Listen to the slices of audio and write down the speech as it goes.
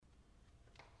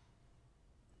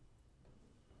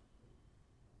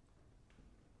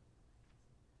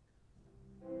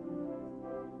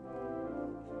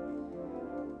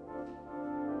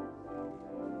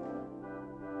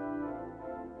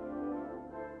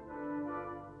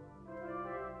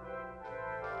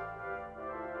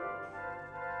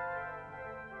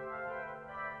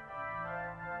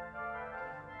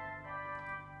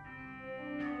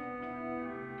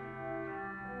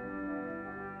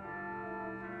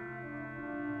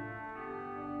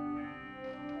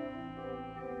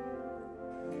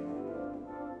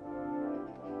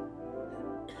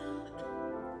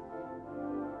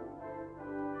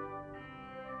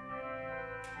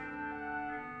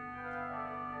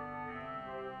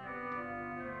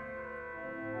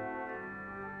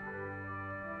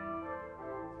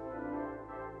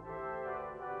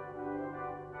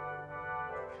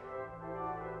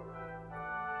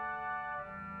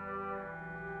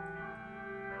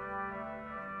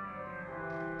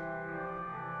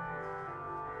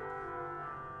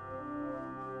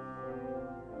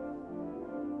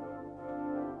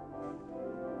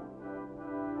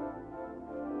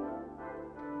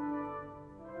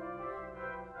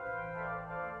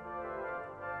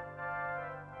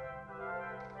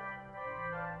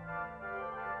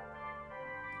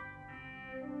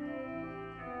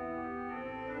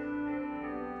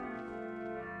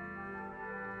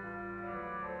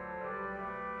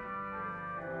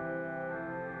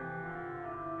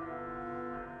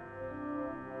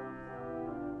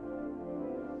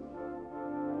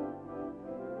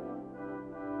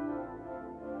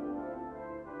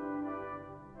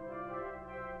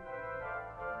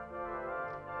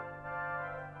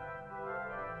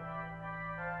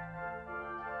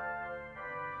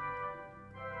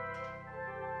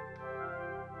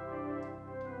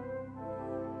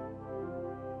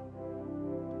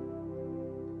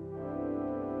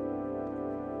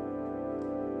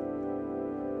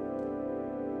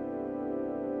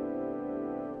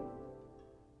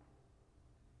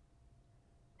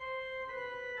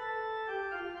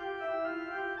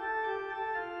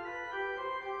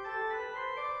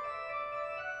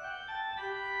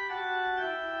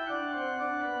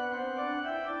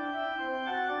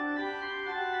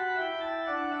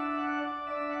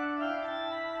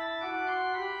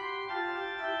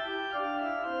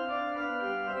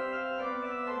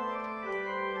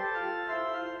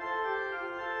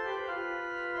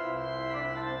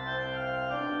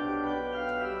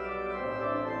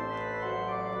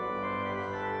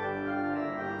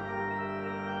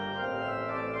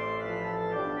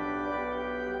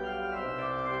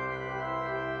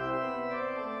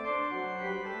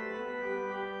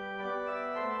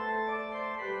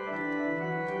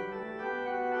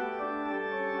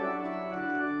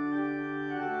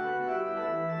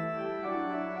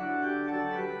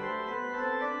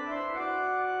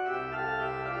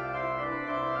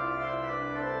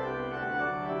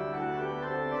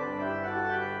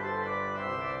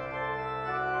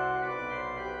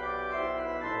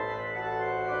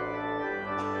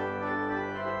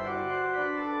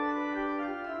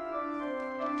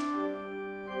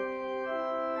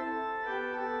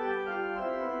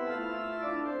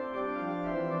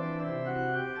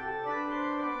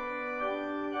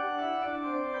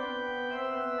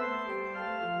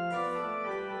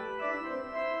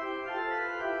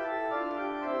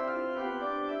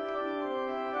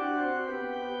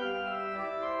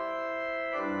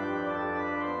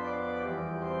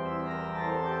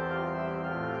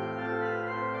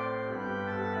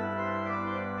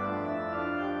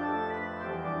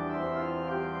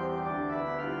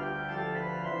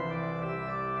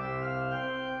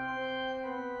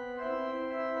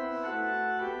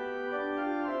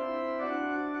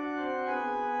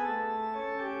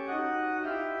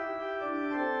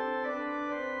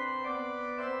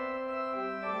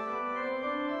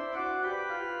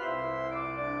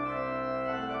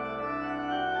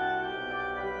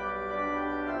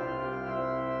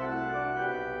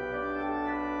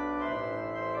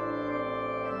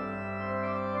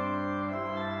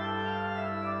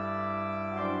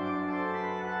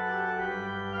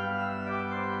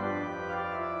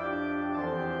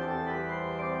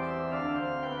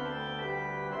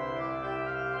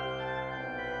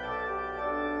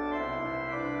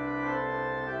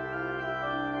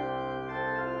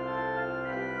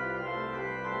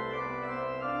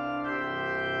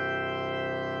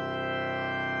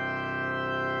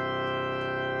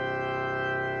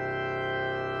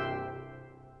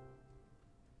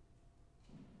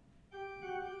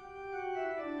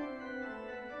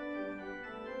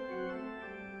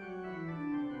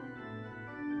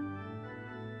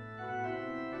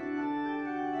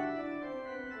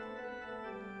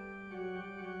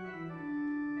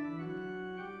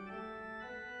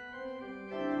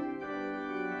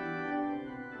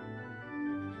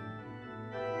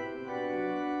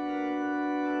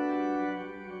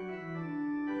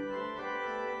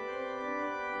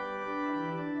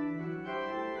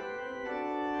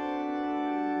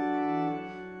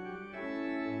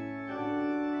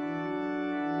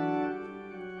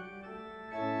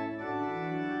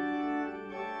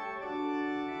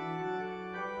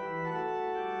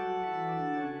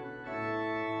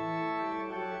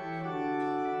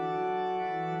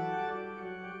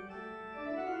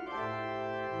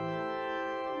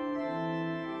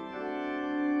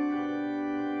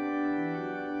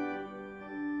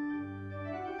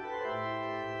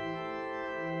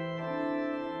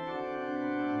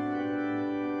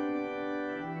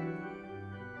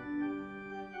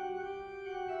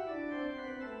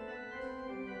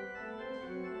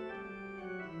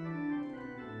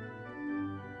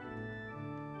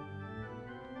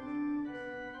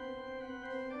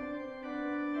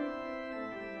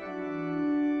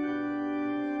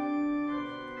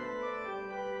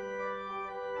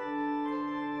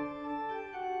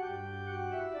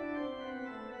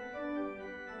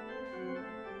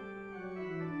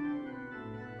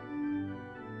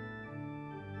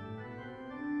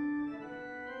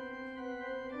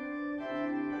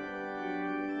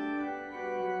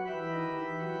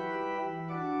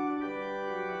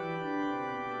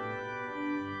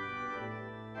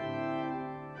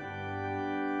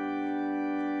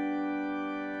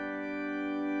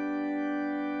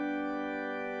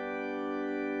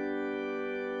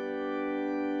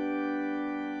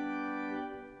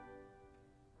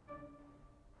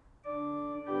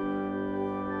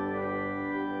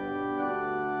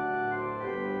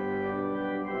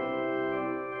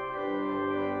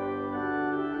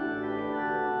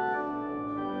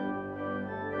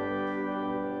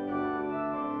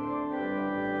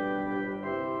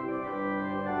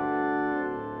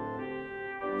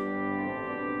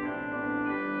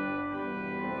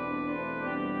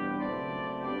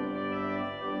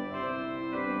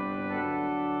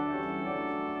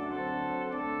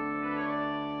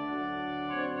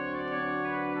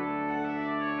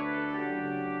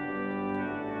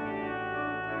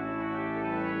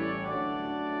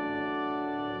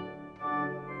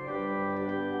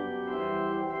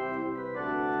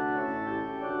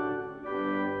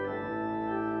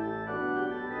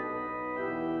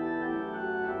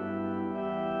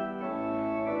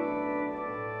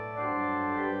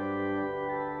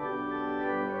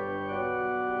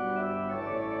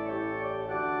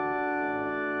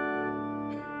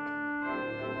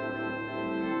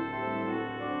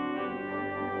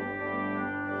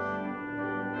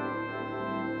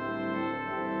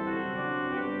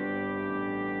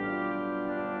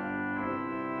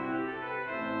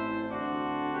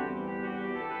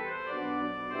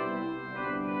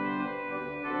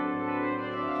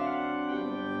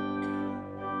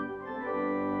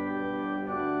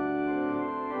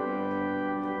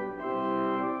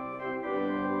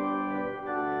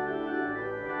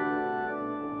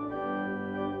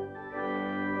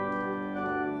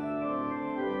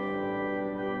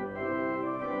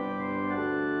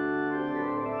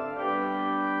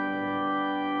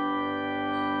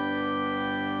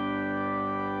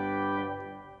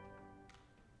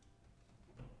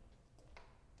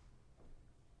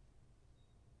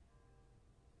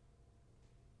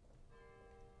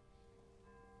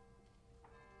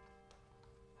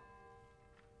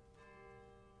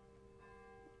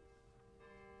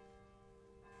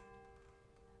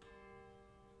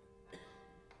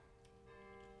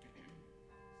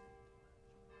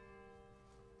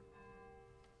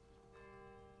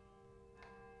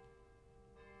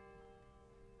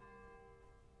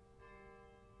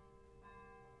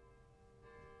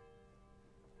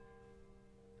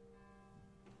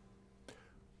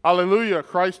Hallelujah,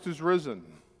 Christ is risen.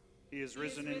 He is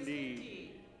risen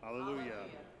indeed. Hallelujah.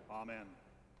 Amen.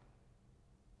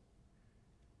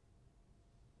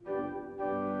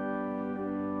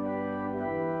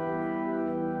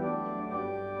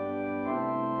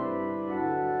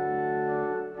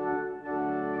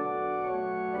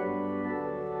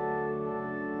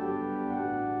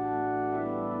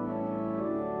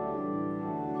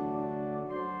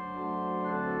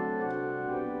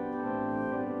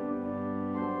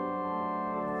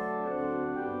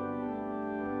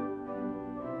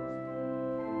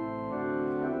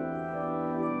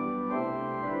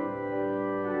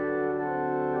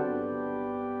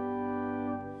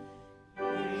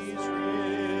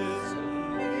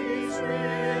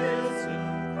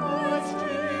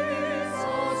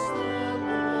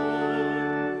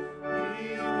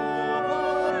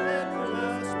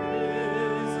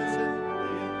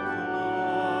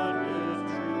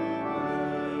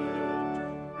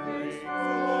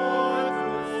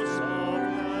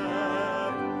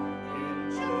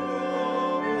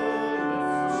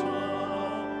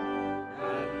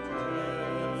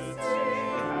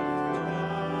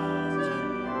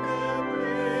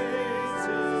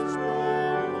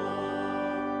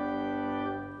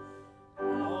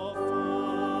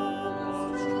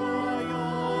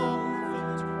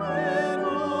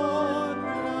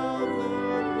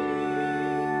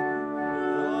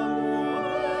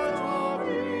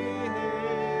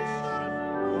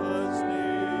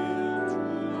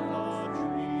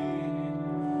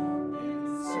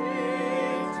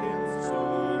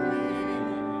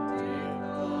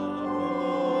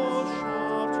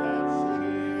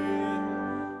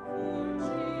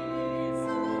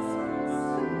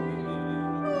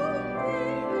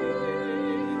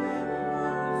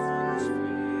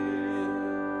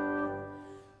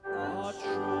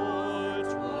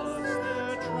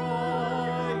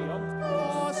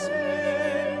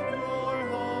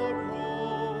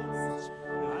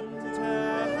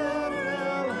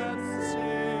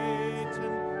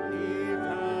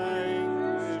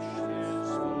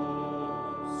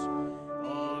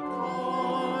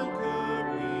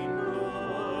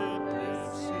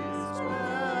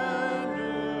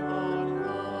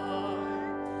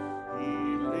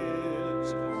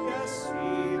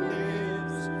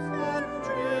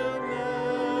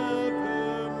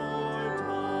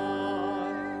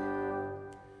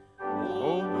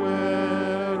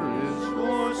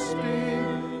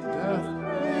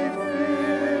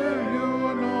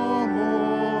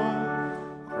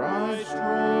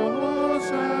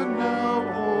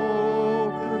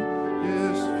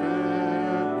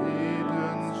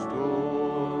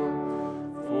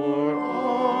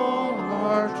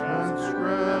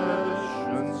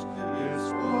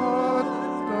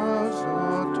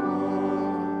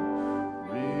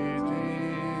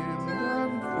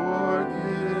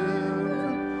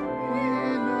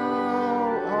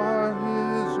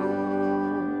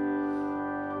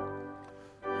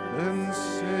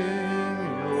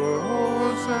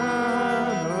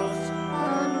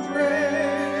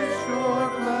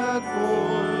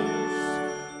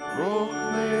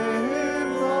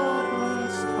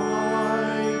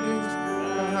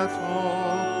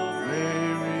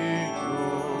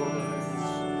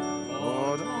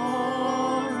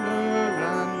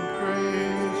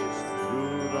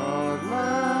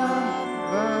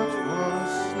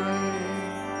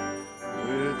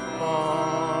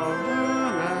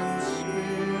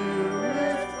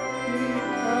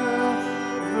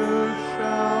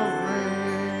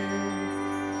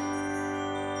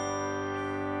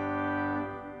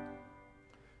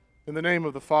 In the name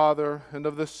of the Father, and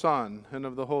of the Son, and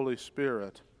of the Holy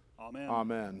Spirit. Amen.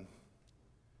 Amen.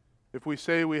 If we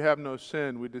say we have no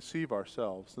sin, we deceive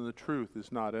ourselves, and the truth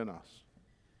is not in us.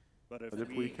 But if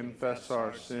we confess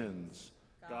our sins,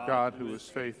 God, who is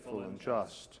faithful and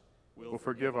just, will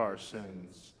forgive our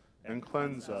sins and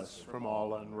cleanse us from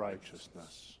all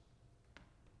unrighteousness.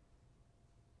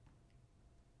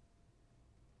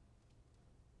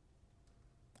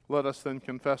 Let us then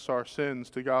confess our sins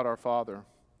to God our Father.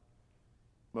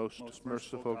 Most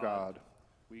merciful God,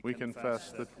 we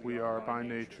confess that we are by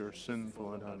nature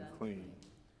sinful and unclean.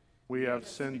 We have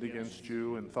sinned against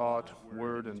you in thought,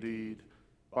 word, and deed,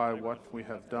 by what we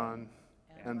have done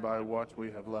and by what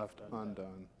we have left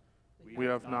undone. We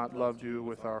have not loved you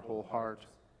with our whole heart.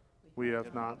 We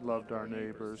have not loved our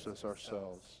neighbors as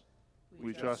ourselves.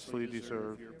 We justly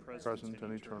deserve your present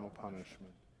and eternal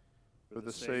punishment. For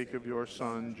the sake of your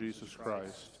Son, Jesus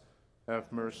Christ, have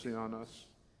mercy on us.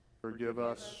 Forgive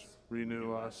us,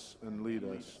 renew us, and lead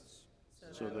us,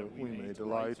 so that we may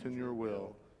delight in your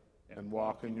will and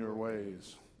walk in your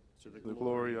ways, to the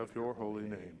glory of your holy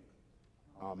name.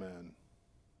 Amen.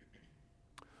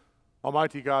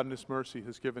 Almighty God in his mercy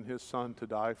has given his Son to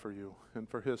die for you, and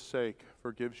for his sake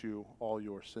forgives you all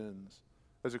your sins.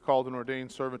 As a called and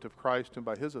ordained servant of Christ, and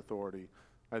by his authority,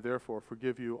 I therefore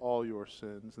forgive you all your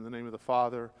sins. In the name of the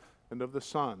Father, and of the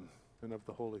Son, and of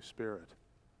the Holy Spirit.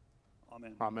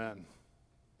 Amen. Amen.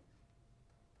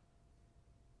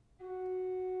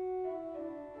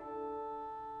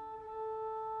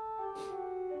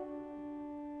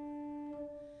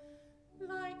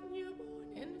 Like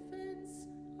newborn infants,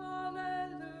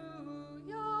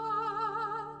 hallelujah.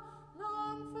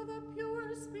 Long for the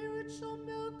pure spiritual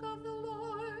milk of the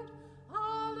Lord,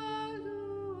 hallelujah.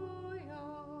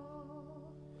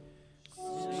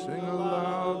 Sing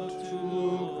aloud to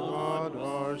God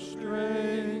our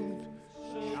strength.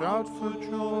 Shout for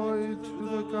joy to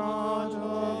the God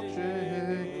of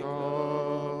Jacob.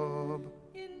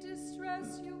 In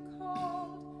distress you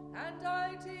called, and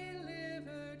I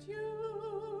delivered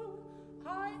you.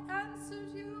 I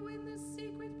answered you in the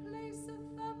secret place of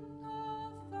thunder.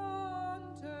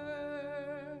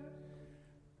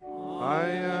 I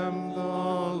am the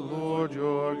Lord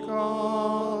your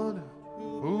God,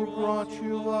 who brought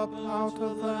you up out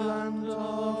of the land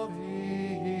of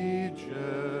Egypt.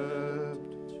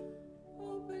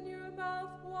 Open your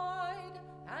mouth wide,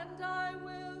 and I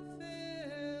will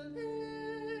fill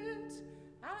it.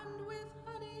 And with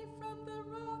honey from the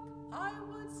rock, I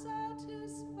would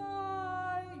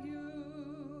satisfy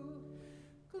you.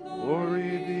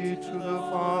 Glory be to the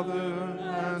Father,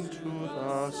 and to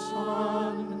the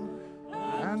Son,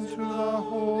 and to the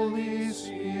Holy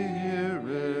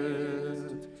Spirit,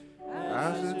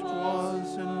 as it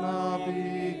was in the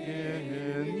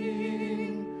beginning,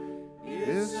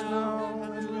 is now,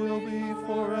 and will be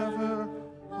forever.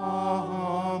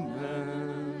 Amen.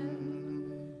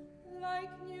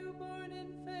 Like newborn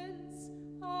infants,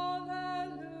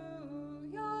 hallelujah.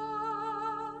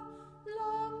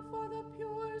 Long for the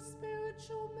pure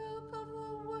spiritual milk of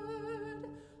the word,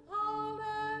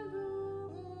 hallelujah.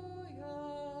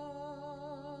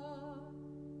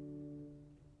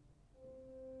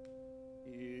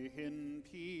 In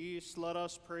peace, let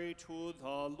us pray to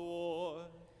the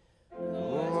Lord.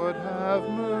 Lord, have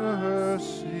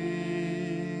mercy.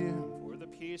 For the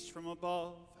peace from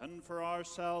above and for our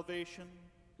salvation,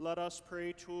 let us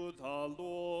pray to the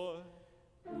Lord.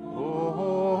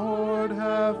 Lord,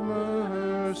 have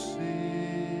mercy.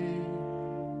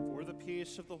 For the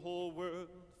peace of the whole world,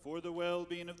 for the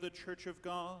well-being of the Church of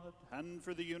God, and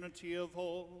for the unity of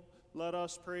all, let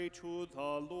us pray to the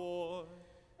Lord.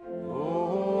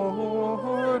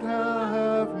 Lord,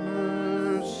 have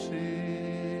mercy.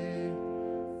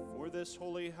 For this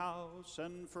holy house,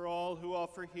 and for all who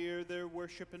offer here their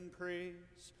worship and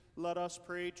praise, let us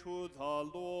pray to the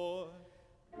Lord.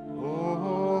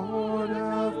 Lord,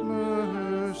 have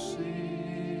mercy.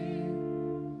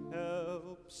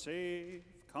 Help, save,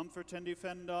 comfort, and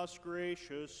defend us,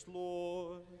 gracious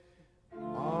Lord.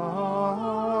 Amen.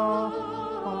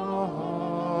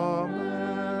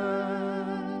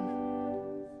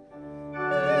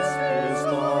 This is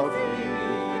the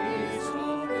feast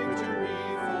of victory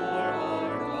for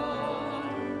our God.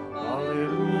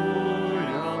 Hallelujah,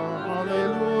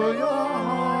 hallelujah,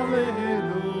 hallelujah.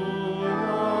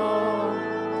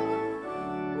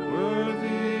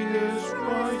 Worthy is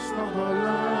Christ the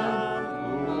Lamb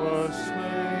who was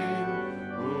slain,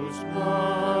 whose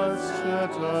blood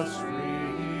set us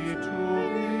free to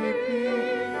be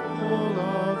people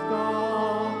of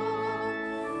God.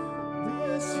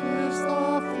 This is the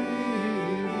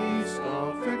feast of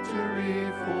victory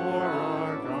for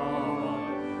our God.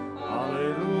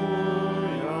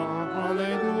 Hallelujah,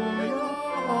 hallelujah,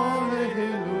 hallelujah.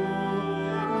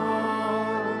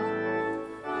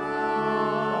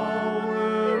 Power,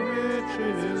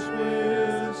 riches,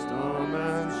 wisdom,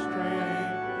 and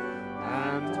strength,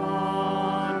 and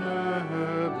honor,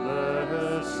 blessing,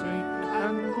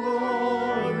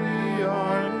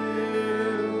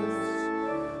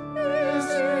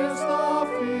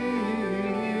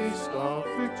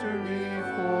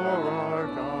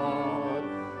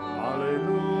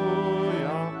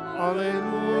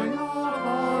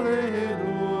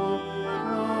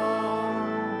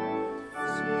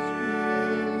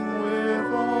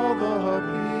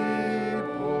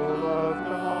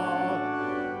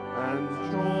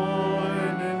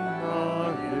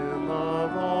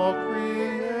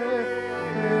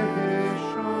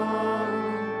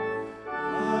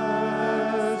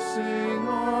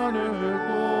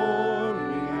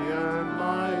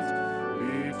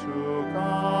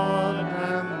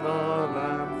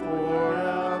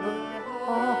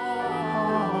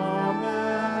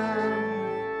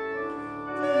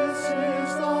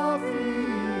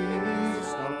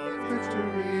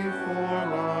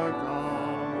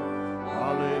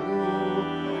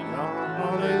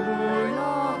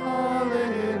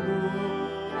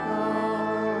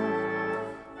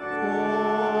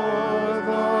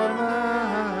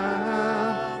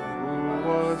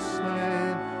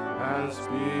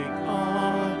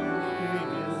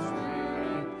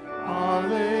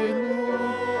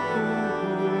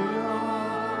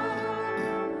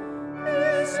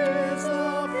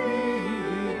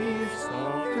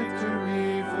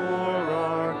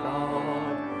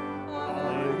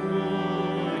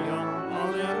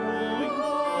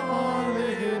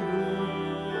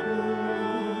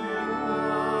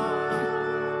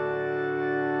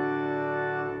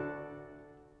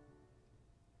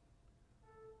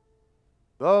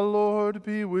 The Lord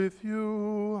be with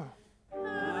you.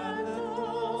 And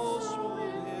also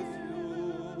with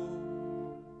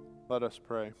you. Let us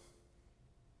pray.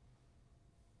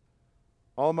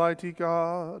 Almighty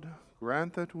God,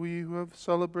 grant that we who have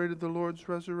celebrated the Lord's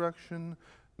resurrection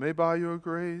may by your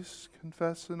grace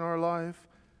confess in our life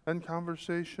and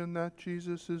conversation that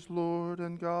Jesus is Lord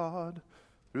and God,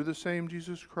 through the same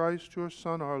Jesus Christ, your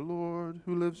Son, our Lord,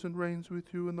 who lives and reigns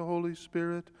with you in the Holy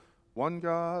Spirit, one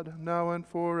God, now and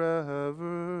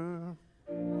forever.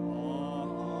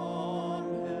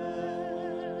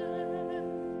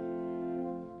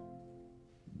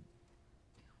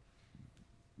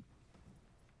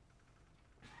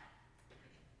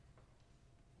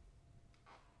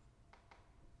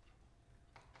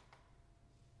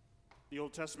 The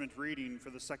Old Testament reading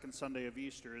for the second Sunday of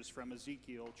Easter is from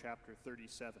Ezekiel chapter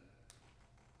 37.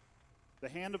 The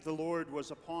hand of the Lord was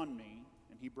upon me,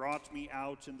 and he brought me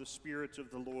out in the spirit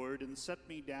of the Lord and set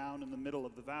me down in the middle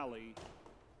of the valley.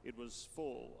 It was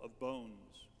full of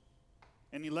bones.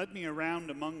 And he led me around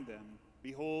among them.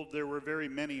 Behold, there were very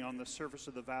many on the surface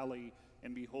of the valley,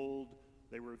 and behold,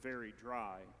 they were very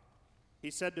dry.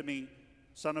 He said to me,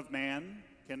 Son of man,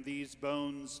 can these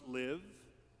bones live?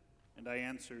 And I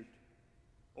answered,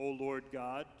 O Lord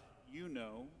God, you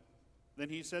know. Then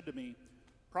he said to me,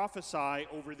 Prophesy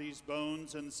over these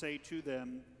bones and say to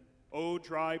them, O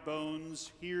dry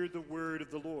bones, hear the word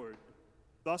of the Lord.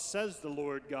 Thus says the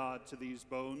Lord God to these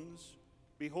bones,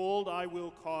 Behold, I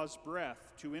will cause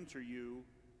breath to enter you,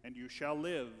 and you shall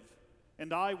live.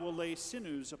 And I will lay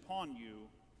sinews upon you,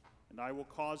 and I will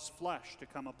cause flesh to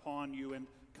come upon you, and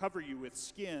cover you with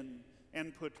skin,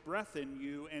 and put breath in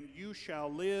you, and you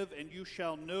shall live, and you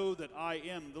shall know that I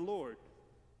am the Lord.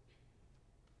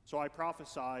 So I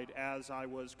prophesied as I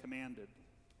was commanded.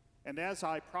 And as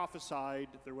I prophesied,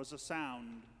 there was a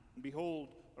sound, and behold,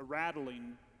 a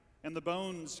rattling, and the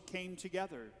bones came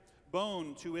together,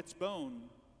 bone to its bone.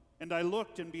 And I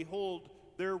looked, and behold,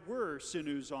 there were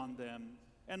sinews on them,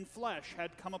 and flesh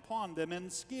had come upon them,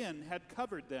 and skin had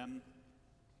covered them,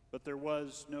 but there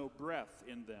was no breath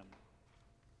in them.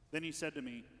 Then he said to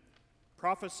me,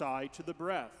 Prophesy to the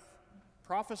breath.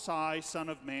 Prophesy, Son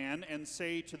of man, and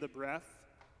say to the breath,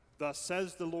 Thus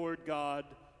says the Lord God,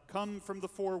 Come from the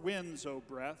four winds, O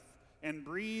breath, and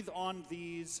breathe on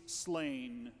these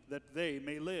slain, that they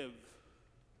may live.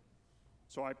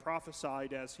 So I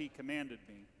prophesied as he commanded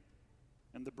me,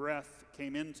 and the breath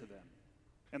came into them.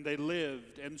 And they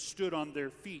lived and stood on their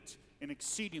feet, an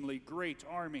exceedingly great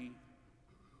army.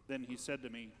 Then he said to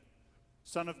me,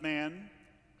 Son of man,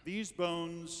 these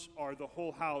bones are the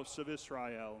whole house of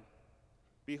Israel.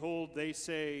 Behold, they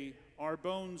say, Our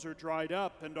bones are dried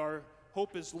up, and our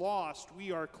hope is lost.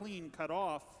 We are clean cut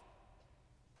off.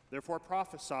 Therefore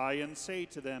prophesy and say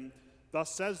to them, Thus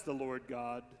says the Lord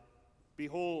God,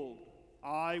 Behold,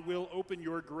 I will open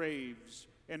your graves,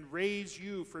 and raise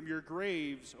you from your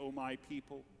graves, O my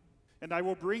people. And I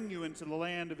will bring you into the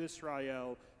land of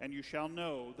Israel, and you shall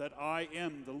know that I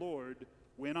am the Lord,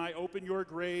 when I open your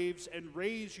graves and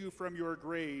raise you from your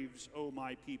graves, O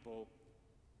my people.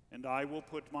 And I will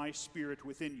put my spirit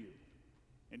within you,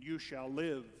 and you shall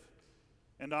live.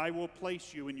 And I will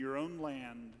place you in your own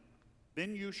land.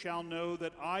 Then you shall know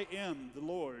that I am the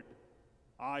Lord.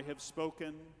 I have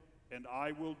spoken, and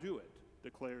I will do it,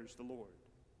 declares the Lord.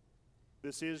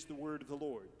 This is the word of the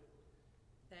Lord.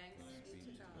 Thanks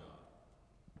be to God.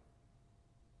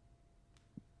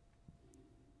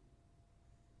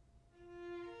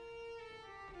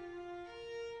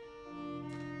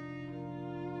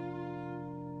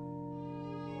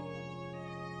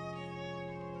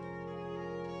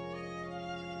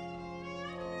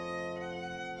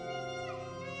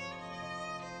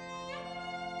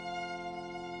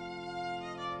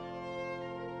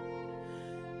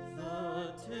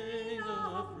 The day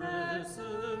of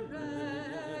resurrection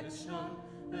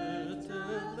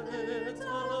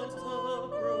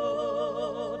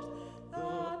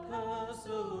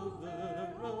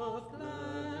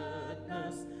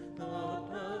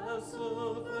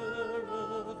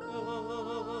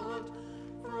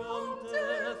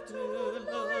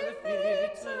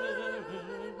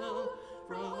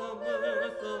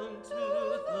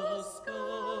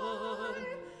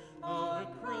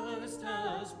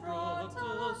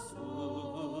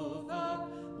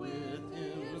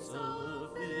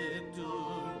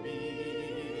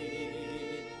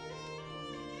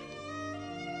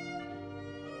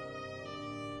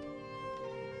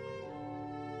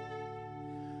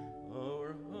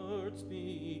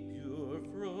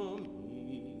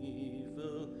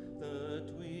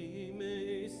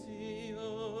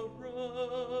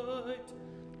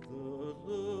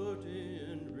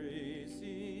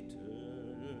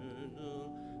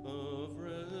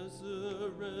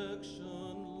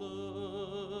affection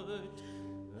light,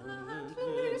 and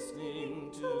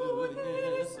listening to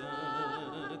his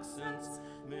accents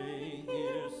may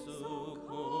hear so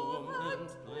calm and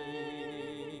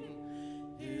plain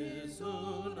his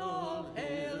own all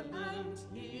hail, and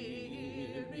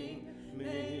hearing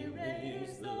may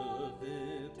raise the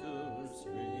victor's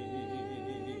ring.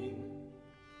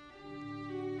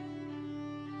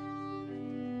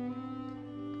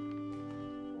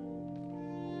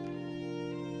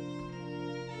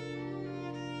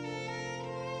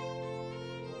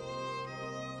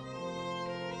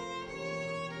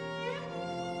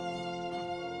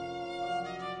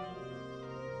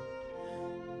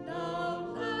 Now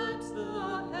let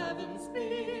the heavens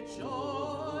be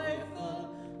joyful,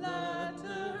 let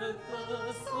earth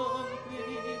the song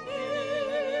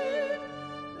begin,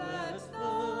 let the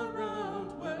round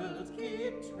world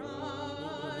keep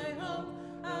triumph,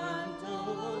 and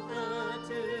all that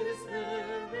is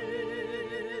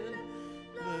therein.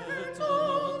 Let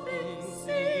all things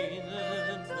seen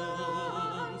and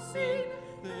unseen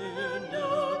their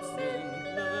notes in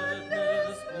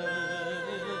gladness play.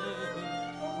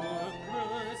 For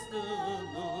Christ the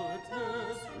Lord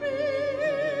has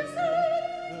risen,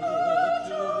 the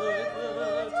joy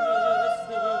that has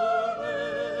no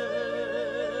end.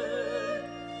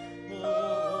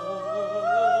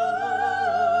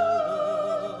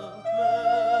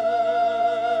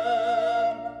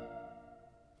 Amen.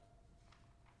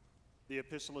 The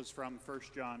epistle is from 1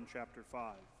 John chapter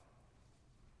 5.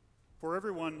 For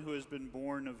everyone who has been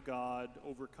born of God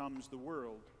overcomes the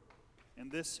world,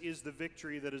 and this is the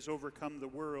victory that has overcome the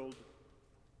world,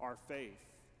 our faith.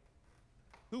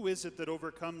 Who is it that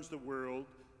overcomes the world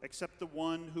except the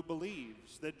one who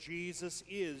believes that Jesus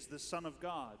is the Son of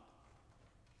God?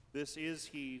 This is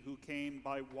he who came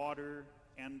by water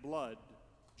and blood,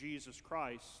 Jesus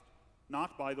Christ,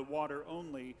 not by the water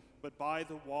only, but by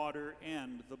the water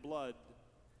and the blood.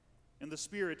 And the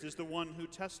Spirit is the one who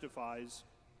testifies,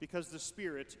 because the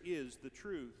Spirit is the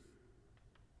truth.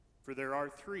 For there are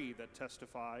three that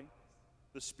testify,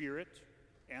 the Spirit,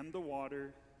 and the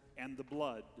water, and the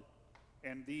blood,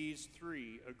 and these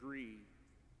three agree.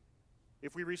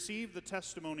 If we receive the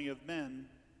testimony of men,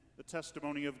 the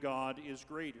testimony of God is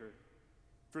greater.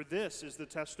 For this is the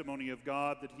testimony of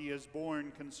God that he has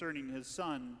borne concerning his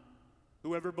Son.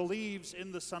 Whoever believes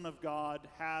in the Son of God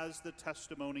has the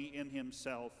testimony in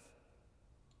himself.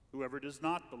 Whoever does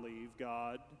not believe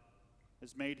God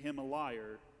has made him a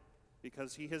liar,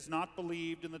 because he has not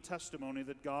believed in the testimony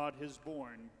that God has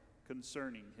borne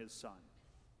concerning his Son.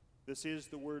 This is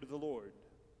the word of the Lord.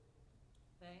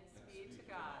 Thanks be to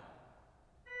God.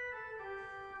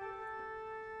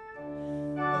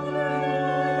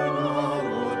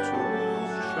 Lord, to whom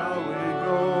shall we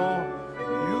go?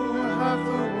 You have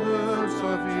the words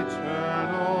of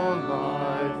eternal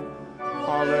life.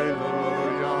 Hallelujah,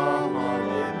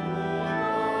 hallelujah.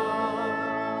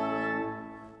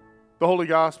 The Holy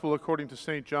Gospel according to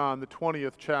St. John, the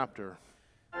 20th chapter.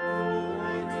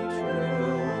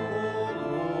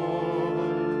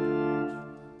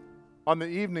 On the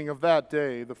evening of that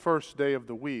day, the first day of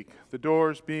the week, the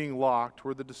doors being locked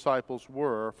where the disciples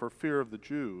were for fear of the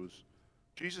Jews,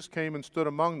 Jesus came and stood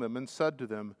among them and said to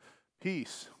them,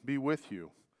 "Peace be with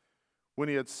you." When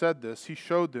he had said this, he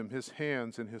showed them his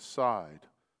hands and his side.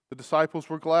 The disciples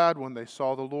were glad when they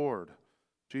saw the Lord.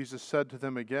 Jesus said to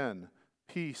them again,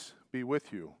 "Peace be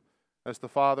with you. As the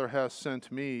Father has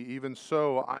sent me, even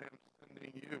so I am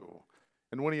sending you."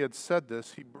 And when he had said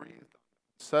this, he breathed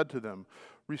and said to them,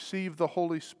 "Receive the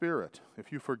Holy Spirit.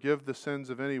 If you forgive the sins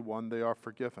of anyone, they are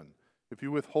forgiven. If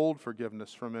you withhold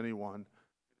forgiveness from anyone,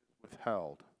 it is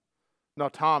withheld." Now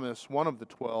Thomas, one of the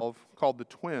 12, called the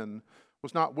twin,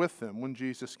 was not with them when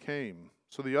Jesus came.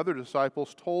 So the other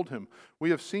disciples told him, "We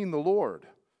have seen the Lord."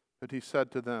 But he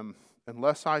said to them,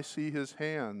 "Unless I see in his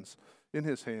hands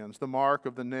the mark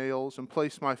of the nails, and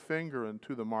place my finger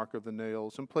into the mark of the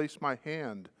nails, and place my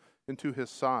hand into his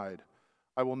side,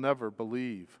 I will never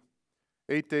believe."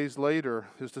 8 days later,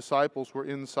 his disciples were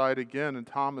inside again, and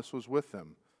Thomas was with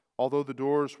them. Although the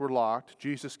doors were locked,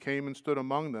 Jesus came and stood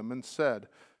among them and said,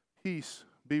 "Peace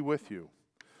be with you."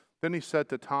 Then he said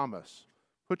to Thomas,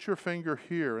 "Put your finger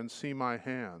here and see my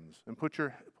hands, and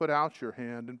put out your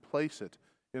hand and place it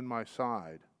in my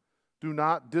side. Do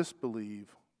not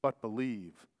disbelieve, but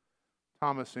believe."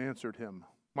 Thomas answered him,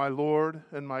 "My Lord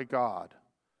and my God."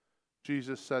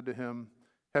 Jesus said to him,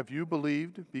 "Have you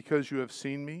believed because you have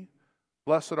seen me?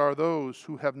 Blessed are those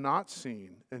who have not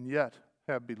seen and yet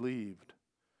have believed."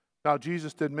 Now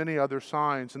Jesus did many other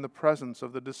signs in the presence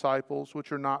of the disciples,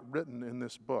 which are not written in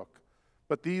this book.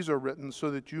 But these are written so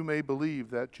that you may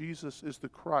believe that Jesus is the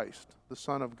Christ, the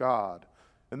Son of God,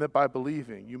 and that by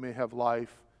believing you may have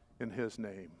life in his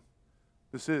name.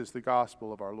 This is the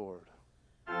gospel of our Lord.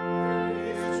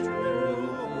 Praise to you,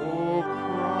 O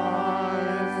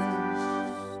Christ.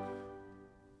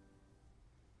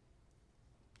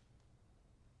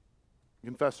 We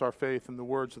confess our faith in the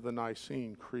words of the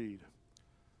Nicene Creed.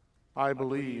 I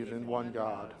believe in one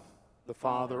God, the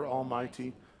Father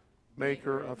Almighty,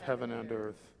 maker of heaven and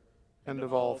earth, and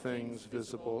of all things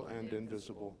visible and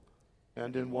invisible,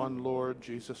 and in one Lord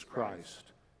Jesus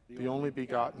Christ, the only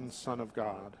begotten Son of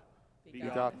God,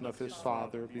 begotten of his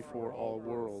Father before all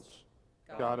worlds,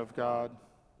 God of God,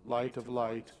 light of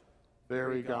light,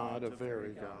 very God of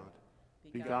very God,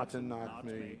 begotten not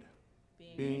made,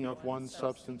 being of one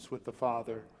substance with the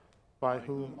Father, by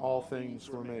whom all things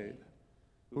were made,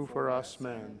 who for us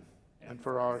men and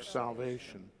for our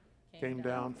salvation came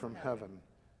down from heaven,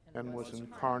 and was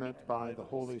incarnate by the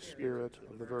Holy Spirit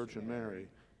of the Virgin Mary,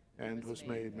 and was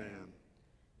made man,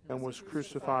 and was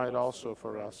crucified also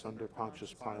for us under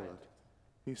Pontius Pilate.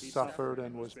 He suffered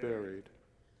and was buried.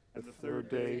 And the third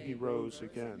day he rose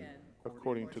again,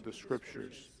 according to the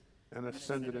Scriptures, and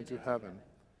ascended into heaven,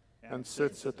 and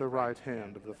sits at the right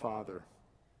hand of the Father.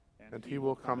 And he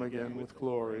will come again with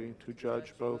glory to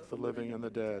judge both the living and the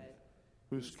dead,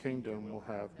 whose kingdom will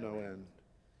have no end.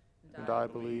 And I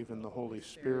believe in the Holy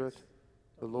Spirit,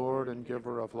 the Lord and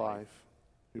giver of life,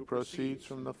 who proceeds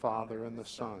from the Father and the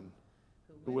Son,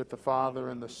 who with the Father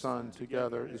and the Son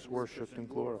together is worshipped and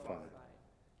glorified,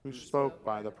 who spoke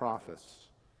by the prophets.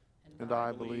 And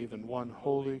I believe in one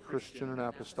holy Christian and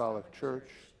apostolic church.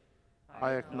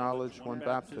 I acknowledge one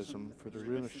baptism for the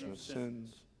remission of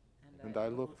sins, and I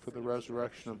look for the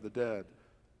resurrection of the dead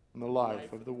and the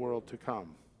life of the world to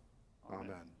come.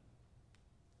 Amen.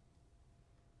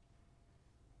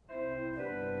 O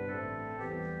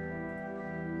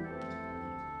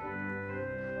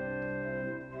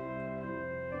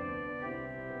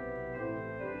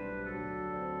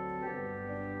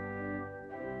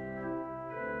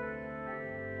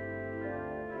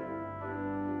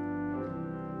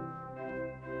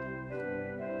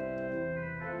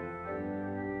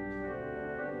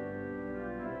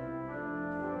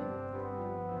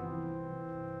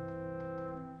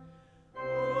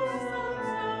sons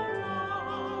and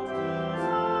daughters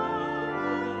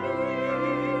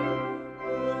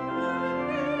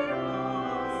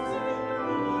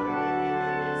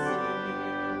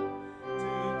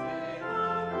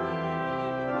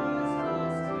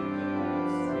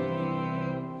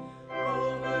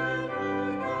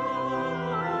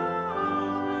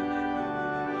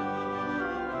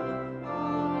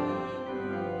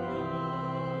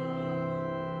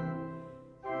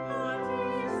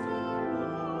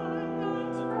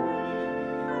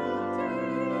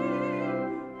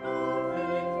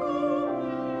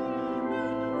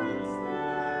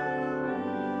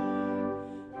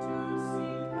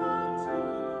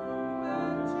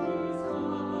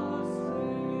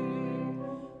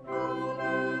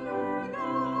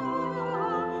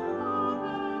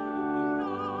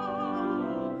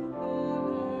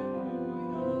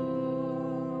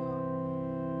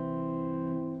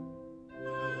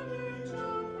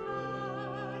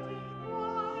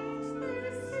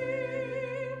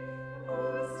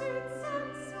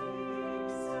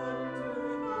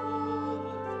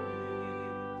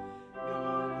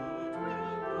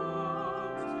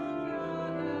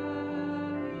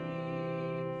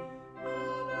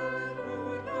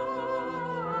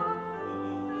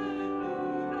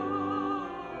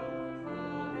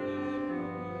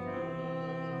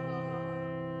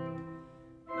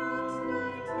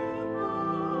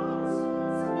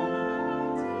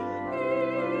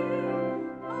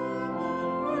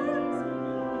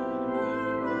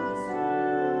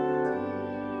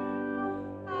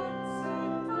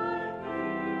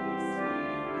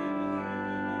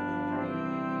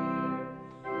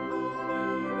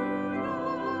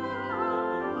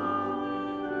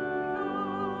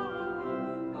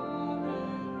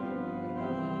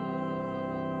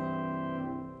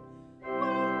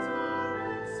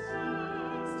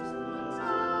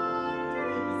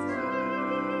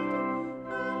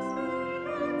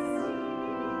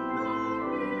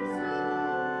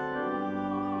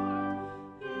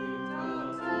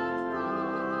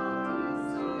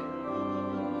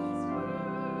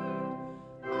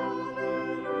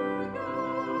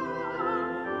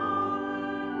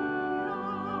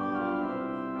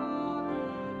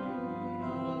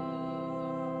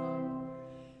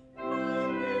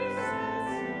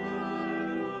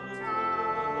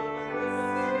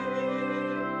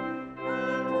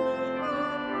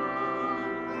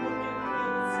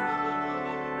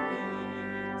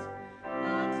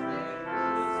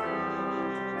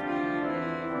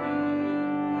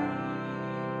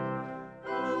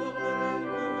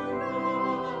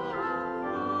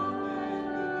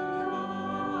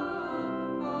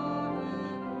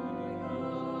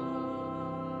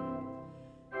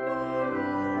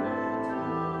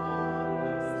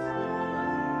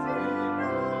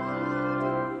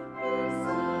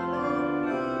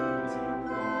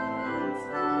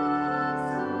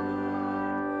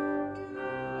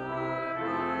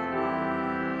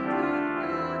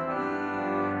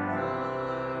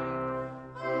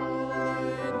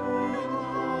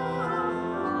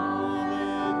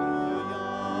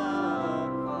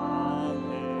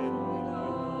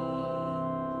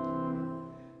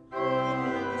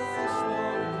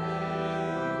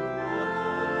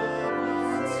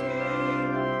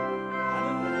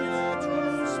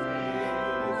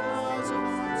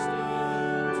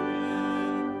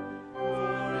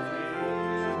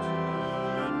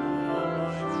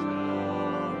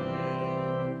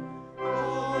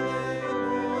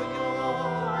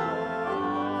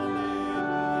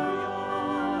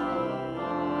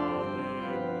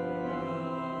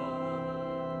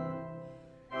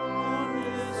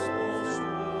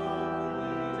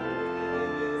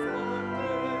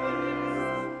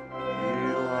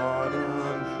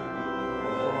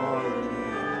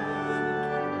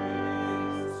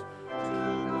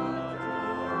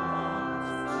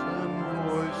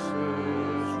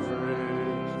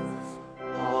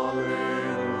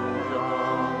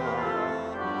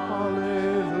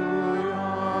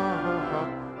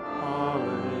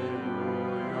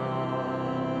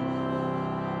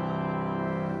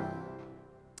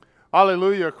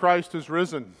Hallelujah, Christ is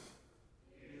risen.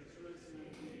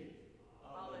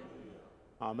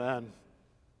 Amen.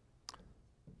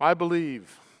 I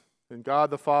believe in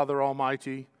God the Father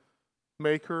Almighty,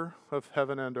 maker of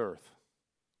heaven and earth.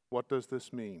 What does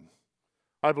this mean?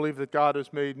 I believe that God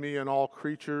has made me and all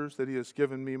creatures, that He has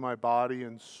given me my body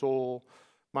and soul,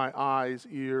 my eyes,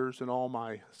 ears, and all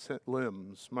my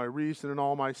limbs, my reason and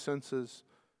all my senses,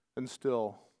 and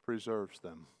still preserves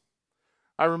them.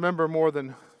 I remember more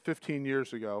than 15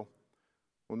 years ago,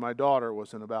 when my daughter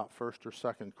was in about first or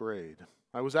second grade,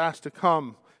 I was asked to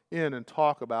come in and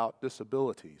talk about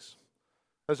disabilities.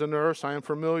 As a nurse, I am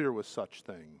familiar with such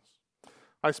things.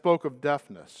 I spoke of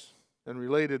deafness and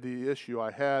related the issue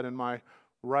I had in my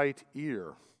right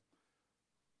ear.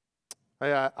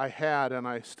 I had and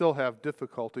I still have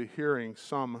difficulty hearing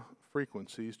some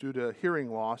frequencies due to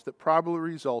hearing loss that probably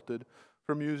resulted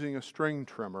from using a string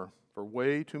trimmer for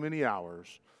way too many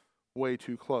hours, way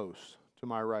too close to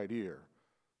my right ear.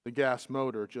 The gas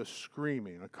motor just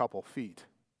screaming a couple feet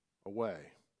away.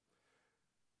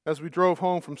 As we drove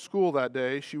home from school that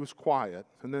day, she was quiet,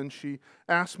 and then she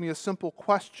asked me a simple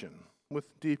question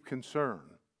with deep concern.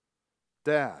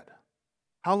 Dad,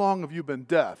 how long have you been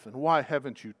deaf, and why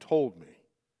haven't you told me?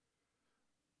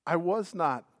 I was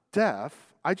not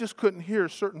deaf. I just couldn't hear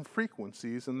certain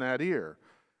frequencies in that ear.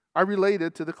 I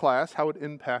related to the class how it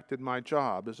impacted my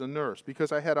job as a nurse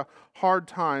because I had a hard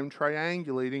time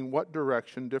triangulating what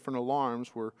direction different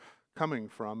alarms were coming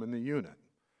from in the unit.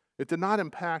 It did not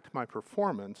impact my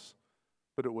performance,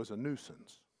 but it was a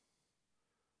nuisance.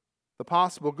 The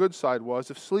possible good side was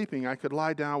if sleeping, I could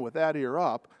lie down with that ear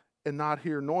up and not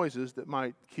hear noises that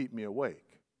might keep me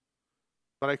awake.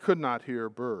 But I could not hear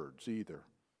birds either,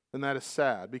 and that is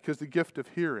sad because the gift of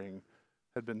hearing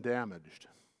had been damaged.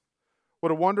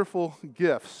 What a wonderful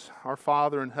gifts our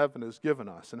Father in heaven has given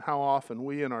us, and how often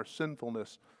we in our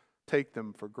sinfulness take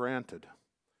them for granted.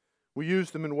 We use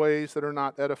them in ways that are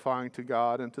not edifying to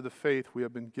God and to the faith we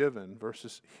have been given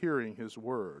versus hearing His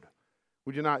word.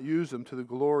 We do not use them to the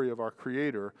glory of our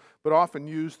Creator, but often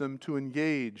use them to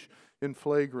engage in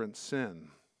flagrant sin.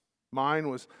 Mine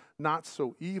was not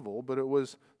so evil, but it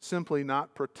was simply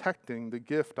not protecting the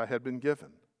gift I had been given.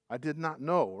 I did not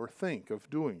know or think of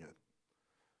doing it.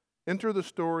 Enter the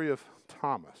story of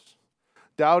Thomas.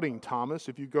 Doubting Thomas,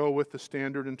 if you go with the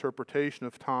standard interpretation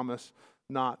of Thomas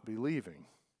not believing.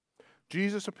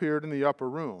 Jesus appeared in the upper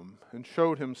room and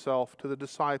showed Himself to the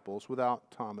disciples without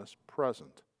Thomas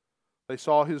present. They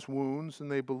saw His wounds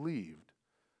and they believed.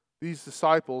 These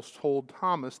disciples told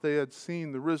Thomas they had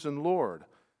seen the risen Lord,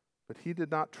 but he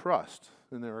did not trust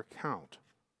in their account.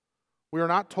 We are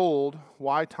not told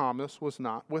why Thomas was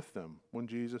not with them when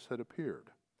Jesus had appeared.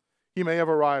 He may have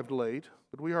arrived late,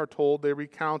 but we are told they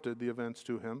recounted the events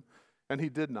to him, and he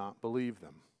did not believe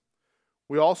them.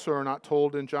 We also are not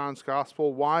told in John's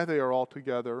Gospel why they are all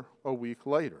together a week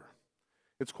later.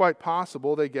 It's quite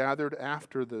possible they gathered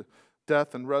after the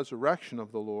death and resurrection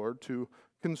of the Lord to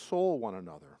console one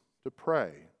another, to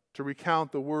pray, to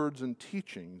recount the words and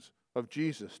teachings of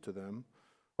Jesus to them,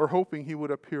 or hoping He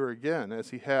would appear again as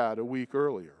He had a week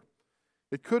earlier.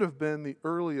 It could have been the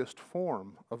earliest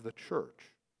form of the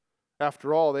church.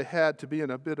 After all, they had to be in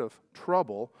a bit of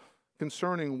trouble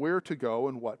concerning where to go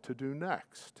and what to do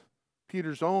next.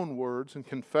 Peter's own words in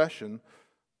confession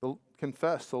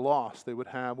confessed the loss they would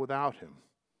have without Him.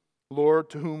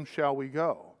 Lord, to whom shall we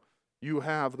go? You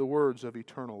have the words of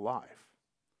eternal life.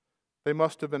 They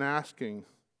must have been asking,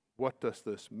 what does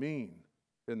this mean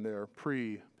in their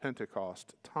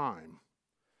pre-Pentecost time?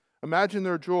 Imagine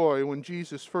their joy when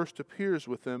Jesus first appears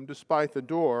with them despite the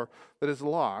door that is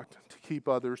locked to keep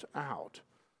others out.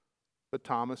 But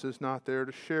Thomas is not there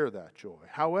to share that joy.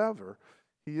 However,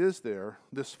 he is there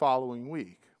this following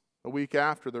week, a week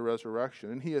after the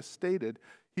resurrection, and he has stated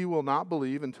he will not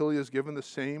believe until he has given the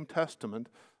same testament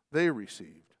they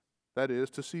received. That is,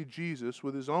 to see Jesus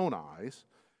with his own eyes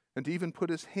and to even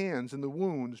put his hands in the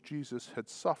wounds Jesus had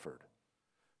suffered.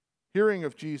 Hearing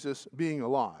of Jesus being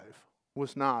alive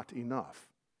was not enough.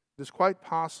 It is quite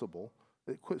possibly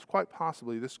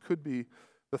this could be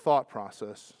the thought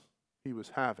process he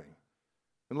was having.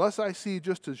 Unless I see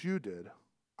just as you did,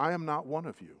 I am not one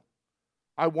of you.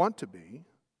 I want to be,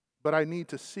 but I need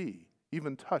to see,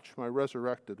 even touch my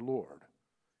resurrected Lord.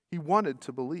 He wanted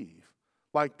to believe,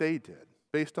 like they did,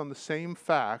 based on the same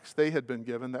facts they had been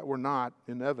given that were not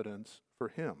in evidence for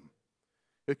him.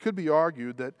 It could be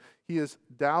argued that he is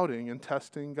doubting and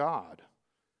testing God.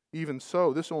 Even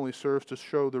so, this only serves to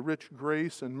show the rich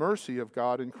grace and mercy of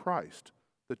God in Christ,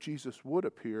 that Jesus would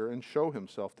appear and show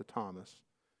Himself to Thomas,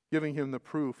 giving him the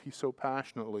proof he so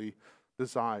passionately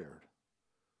desired.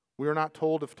 We are not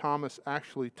told if Thomas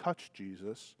actually touched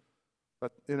Jesus,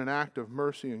 but in an act of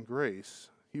mercy and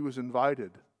grace, he was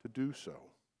invited to do so.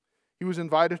 He was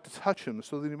invited to touch him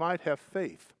so that he might have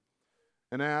faith.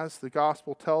 And as the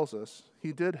gospel tells us,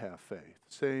 he did have faith,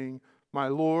 saying, "My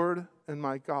Lord and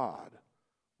my God."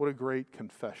 What a great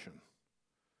confession.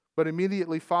 But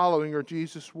immediately following are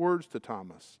Jesus' words to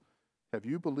Thomas, "Have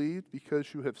you believed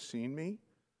because you have seen me?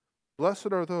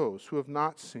 Blessed are those who have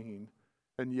not seen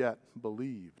and yet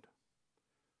believed."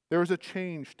 There is a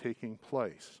change taking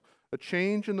place, a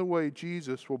change in the way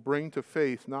Jesus will bring to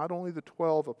faith not only the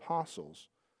 12 apostles,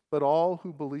 but all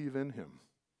who believe in him.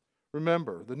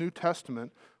 Remember, the New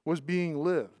Testament was being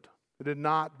lived. It had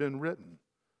not been written.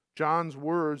 John's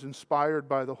words, inspired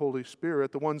by the Holy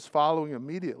Spirit, the ones following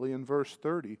immediately in verse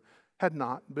 30, had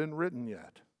not been written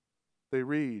yet. They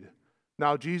read,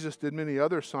 "Now Jesus did many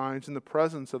other signs in the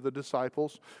presence of the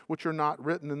disciples, which are not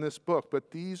written in this book,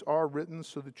 but these are written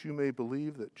so that you may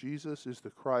believe that Jesus is the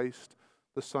Christ,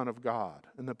 the Son of God,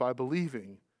 and that by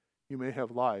believing you may have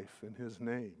life in his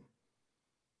name."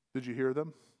 Did you hear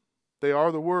them? They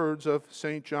are the words of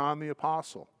St. John the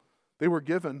Apostle. They were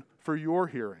given for your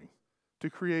hearing,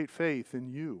 to create faith in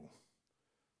you.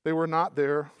 They were not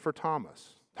there for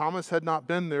Thomas. Thomas had not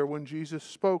been there when Jesus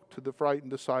spoke to the frightened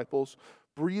disciples,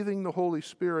 breathing the Holy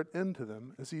Spirit into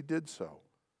them as he did so.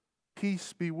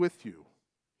 "Peace be with you,"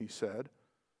 he said.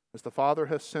 "As the Father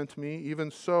has sent me,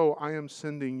 even so I am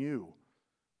sending you.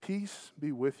 Peace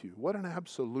be with you." What an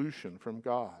absolution from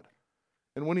God.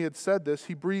 And when he had said this,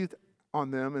 he breathed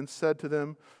on them and said to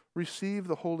them, "Receive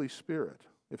the Holy Spirit.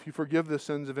 If you forgive the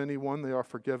sins of anyone, they are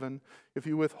forgiven. If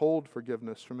you withhold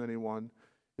forgiveness from anyone,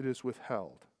 it is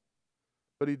withheld."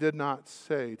 But he did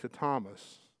say to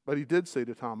Thomas,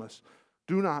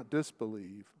 "Do not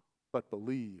disbelieve, but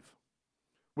believe."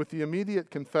 With the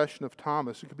immediate confession of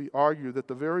Thomas, it could be argued that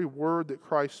the very word that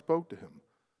Christ spoke to him,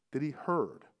 that he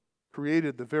heard,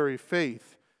 created the very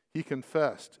faith he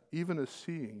confessed, even as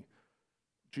seeing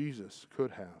Jesus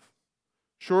could have.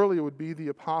 Surely it would be the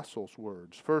apostles'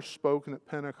 words, first spoken at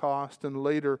Pentecost and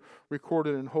later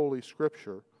recorded in Holy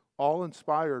Scripture, all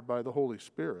inspired by the Holy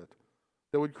Spirit,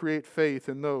 that would create faith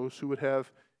in those who would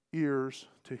have ears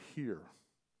to hear.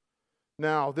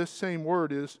 Now, this same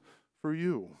word is for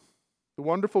you. The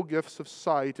wonderful gifts of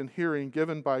sight and hearing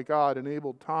given by God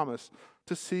enabled Thomas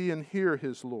to see and hear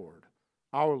his Lord,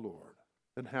 our Lord,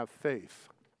 and have faith.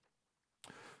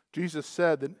 Jesus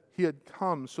said that he had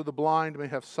come so the blind may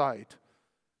have sight,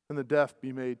 and the deaf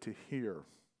be made to hear.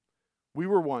 We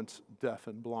were once deaf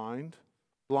and blind,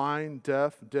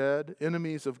 deaf, dead,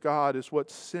 enemies of God is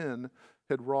what sin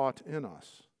had wrought in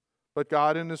us. But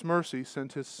God in his mercy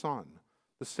sent his Son,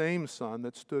 the same Son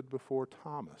that stood before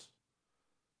Thomas.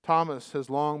 Thomas has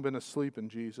long been asleep in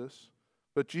Jesus,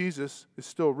 but Jesus is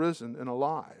still risen and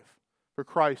alive, for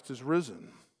Christ is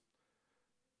risen.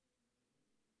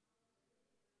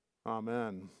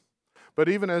 Amen. But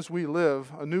even as we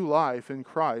live a new life in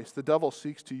Christ, the devil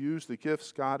seeks to use the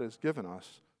gifts God has given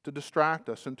us to distract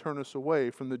us and turn us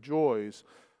away from the joys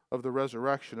of the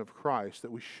resurrection of Christ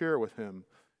that we share with him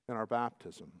in our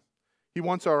baptism. He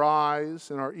wants our eyes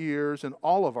and our ears and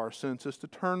all of our senses to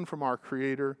turn from our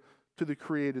Creator to the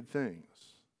created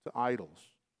things, to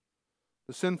idols.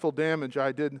 The sinful damage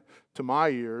I did to my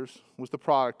ears was the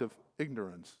product of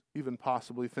ignorance, even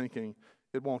possibly thinking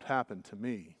it won't happen to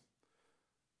me.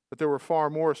 But there were far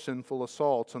more sinful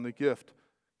assaults on the gift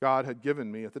God had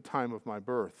given me at the time of my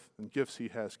birth, and gifts he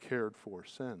has cared for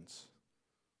since.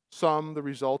 Some the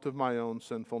result of my own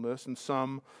sinfulness, and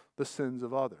some the sins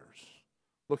of others.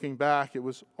 Looking back, it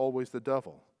was always the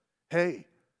devil. Hey,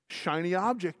 shiny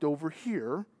object over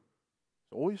here.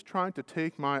 Always trying to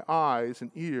take my eyes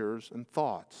and ears and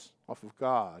thoughts off of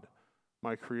God,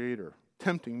 my Creator,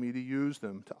 tempting me to use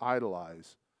them to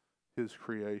idolize his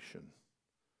creation.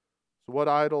 So what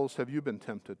idols have you been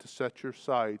tempted to set your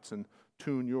sights and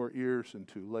tune your ears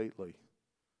into lately?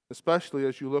 Especially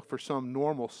as you look for some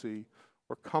normalcy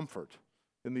or comfort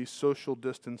in these social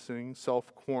distancing,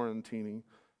 self-quarantining,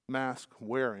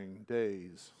 mask-wearing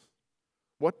days.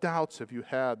 What doubts have you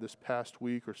had this past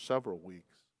week or several weeks?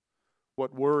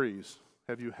 What worries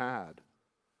have you had?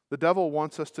 The devil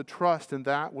wants us to trust in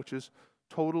that which is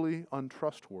totally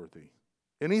untrustworthy.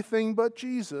 Anything but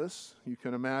Jesus, you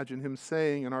can imagine him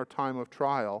saying in our time of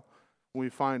trial when we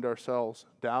find ourselves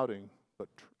doubting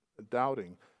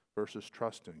versus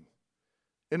trusting.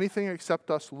 Anything except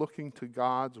us looking to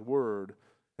God's word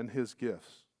and his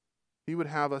gifts. He would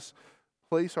have us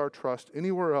place our trust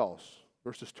anywhere else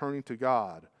versus turning to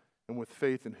God and with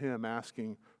faith in him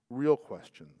asking real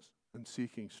questions and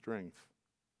seeking strength.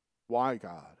 Why,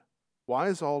 God? Why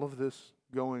is all of this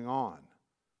going on?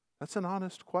 That's an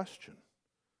honest question.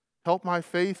 Help my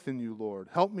faith in you, Lord.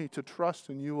 Help me to trust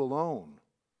in you alone.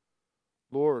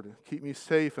 Lord, keep me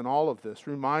safe in all of this.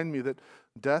 Remind me that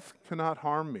death cannot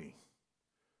harm me.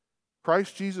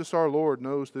 Christ Jesus our Lord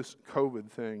knows this COVID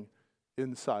thing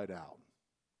inside out.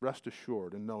 Rest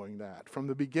assured in knowing that. From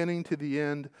the beginning to the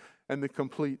end and the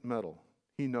complete middle,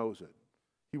 He knows it.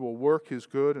 He will work His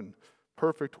good and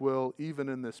perfect will even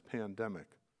in this pandemic.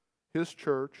 His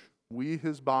church, we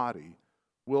His body,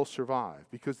 will survive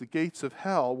because the gates of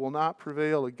hell will not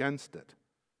prevail against it.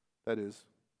 That is,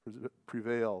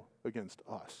 prevail against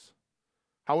us.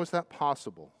 How is that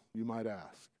possible, you might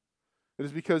ask? It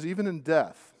is because even in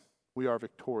death, we are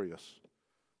victorious.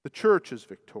 The church is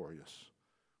victorious.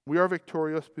 We are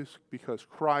victorious because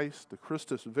Christ, the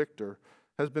Christus Victor,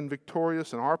 has been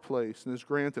victorious in our place and has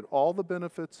granted all the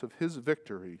benefits of His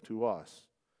victory to us.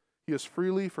 He has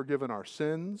freely forgiven our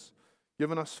sins,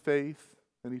 given us faith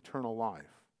and eternal life.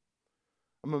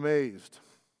 I'm amazed,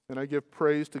 and I give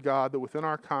praise to God that within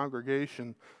our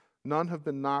congregation, none have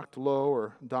been knocked low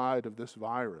or died of this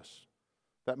virus.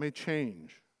 That may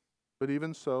change, but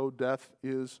even so, death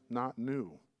is not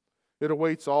new. It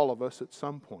awaits all of us at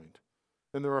some point.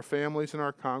 And there are families in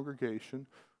our congregation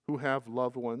who have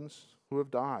loved ones who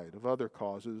have died of other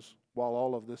causes while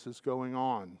all of this is going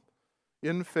on.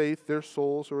 In faith, their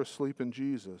souls are asleep in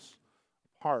Jesus,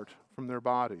 apart from their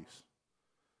bodies.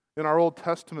 In our Old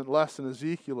Testament lesson,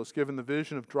 Ezekiel is given the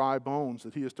vision of dry bones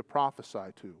that he is to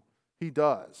prophesy to. He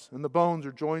does. And the bones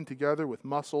are joined together with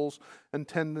muscles and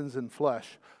tendons and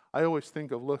flesh. I always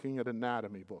think of looking at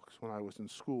anatomy books when I was in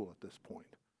school at this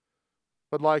point.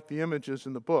 But like the images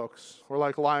in the books, or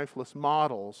like lifeless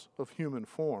models of human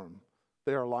form,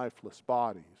 they are lifeless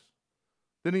bodies.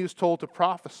 Then he is told to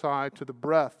prophesy to the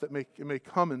breath that may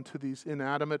come into these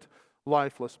inanimate,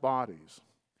 lifeless bodies.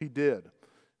 He did,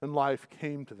 and life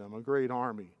came to them, a great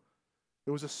army.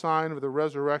 It was a sign of the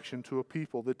resurrection to a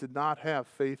people that did not have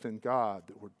faith in God,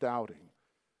 that were doubting.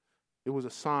 It was a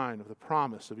sign of the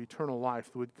promise of eternal life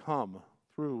that would come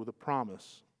through the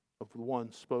promise of the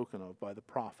one spoken of by the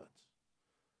prophets.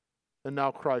 And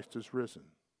now Christ is risen.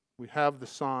 We have the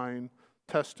sign,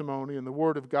 testimony, and the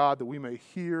word of God that we may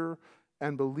hear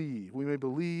and believe. We may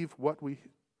believe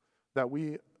that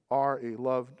we are a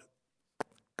loved.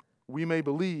 We may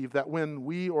believe that when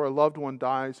we or a loved one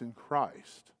dies in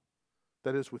Christ,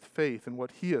 that is with faith in what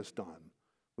He has done,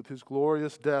 with His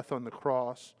glorious death on the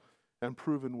cross and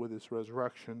proven with His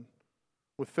resurrection,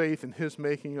 with faith in His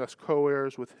making us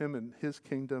co-heirs with Him in His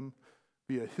kingdom,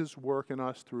 via His work in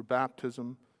us through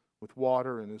baptism, with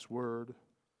water and His word.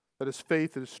 That is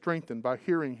faith that is strengthened by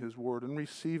hearing His word and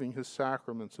receiving His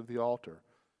sacraments of the altar,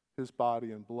 His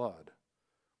body and blood.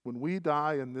 When we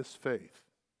die in this faith,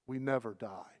 we never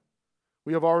die.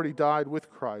 We have already died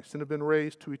with Christ and have been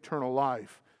raised to eternal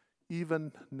life,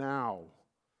 even now.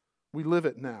 We live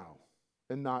it now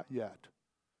and not yet.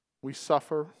 We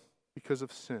suffer because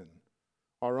of sin,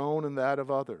 our own and that of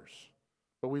others,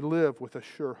 but we live with a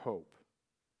sure hope.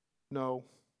 No,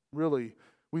 really,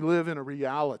 we live in a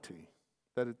reality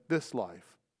that this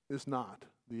life is not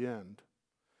the end.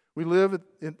 We live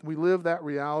that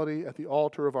reality at the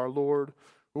altar of our Lord,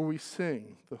 where we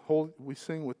sing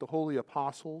with the holy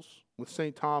apostles, with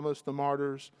St. Thomas, the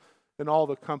martyrs, and all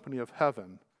the company of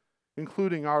heaven,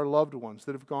 including our loved ones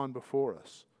that have gone before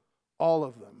us, all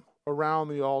of them around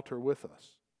the altar with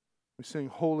us. We sing,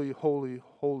 Holy, holy,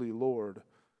 holy Lord,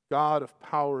 God of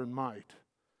power and might.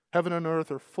 Heaven and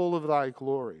earth are full of thy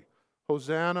glory.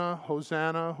 Hosanna,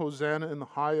 Hosanna, Hosanna in the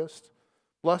highest.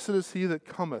 Blessed is he that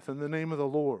cometh in the name of the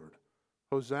Lord.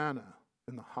 Hosanna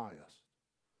in the highest.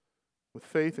 With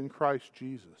faith in Christ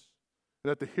Jesus,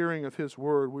 and at the hearing of His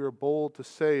word, we are bold to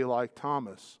say, like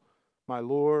Thomas, my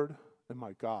Lord and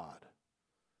my God.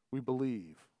 We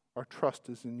believe. Our trust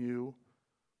is in you.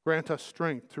 Grant us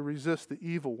strength to resist the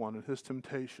evil one and his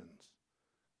temptations.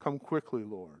 Come quickly,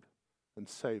 Lord, and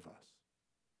save us.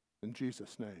 In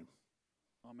Jesus' name.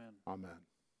 Amen. Amen.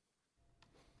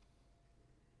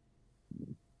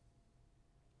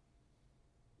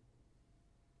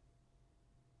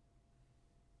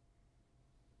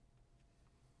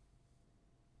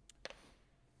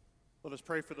 Let us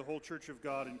pray for the whole Church of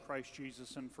God in Christ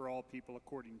Jesus and for all people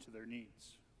according to their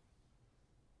needs.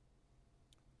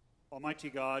 Almighty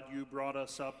God, you brought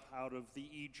us up out of the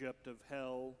Egypt of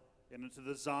hell and into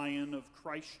the Zion of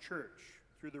Christ's church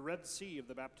through the Red Sea of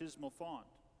the baptismal font.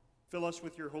 Fill us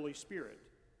with your Holy Spirit,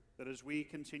 that as we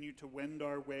continue to wend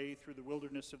our way through the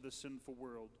wilderness of the sinful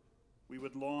world, we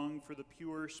would long for the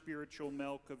pure spiritual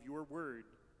milk of your word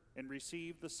and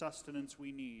receive the sustenance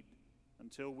we need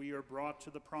until we are brought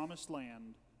to the promised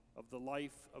land of the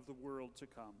life of the world to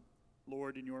come.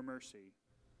 Lord, in your mercy.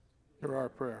 Hear our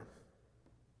prayer.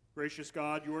 Gracious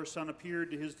God, your Son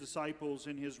appeared to his disciples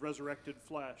in his resurrected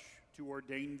flesh to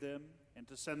ordain them and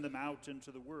to send them out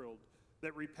into the world,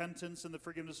 that repentance and the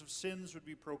forgiveness of sins would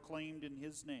be proclaimed in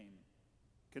his name.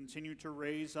 Continue to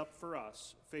raise up for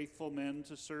us faithful men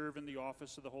to serve in the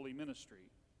office of the holy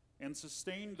ministry, and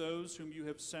sustain those whom you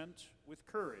have sent with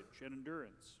courage and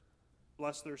endurance.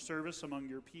 Bless their service among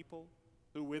your people,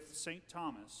 who with St.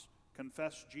 Thomas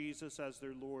confess Jesus as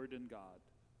their Lord and God.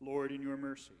 Lord, in your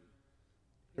mercy.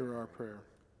 Hear our prayer.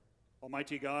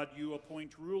 Almighty God, you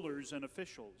appoint rulers and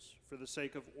officials for the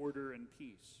sake of order and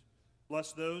peace.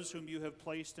 Bless those whom you have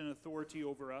placed in authority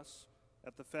over us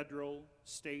at the federal,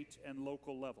 state, and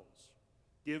local levels.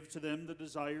 Give to them the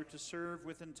desire to serve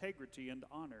with integrity and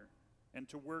honor, and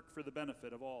to work for the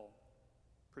benefit of all.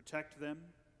 Protect them,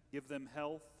 give them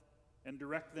health, and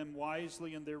direct them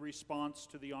wisely in their response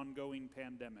to the ongoing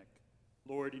pandemic.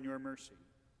 Lord, in your mercy.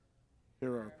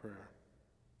 Hear our prayer.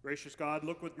 Gracious God,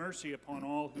 look with mercy upon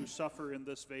all who suffer in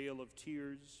this vale of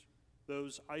tears,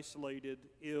 those isolated,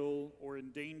 ill, or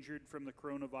endangered from the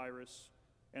coronavirus,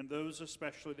 and those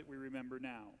especially that we remember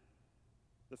now.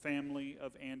 The family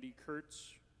of Andy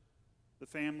Kurtz, the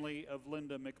family of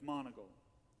Linda McMonigal,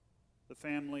 the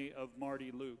family of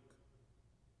Marty Luke,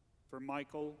 for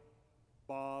Michael,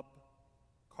 Bob,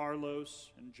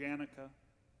 Carlos and Janica,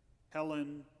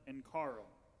 Helen and Carl,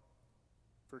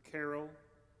 for Carol,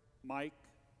 Mike,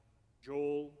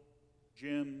 Joel,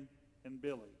 Jim, and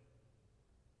Billy,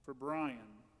 for Brian,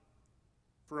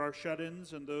 for our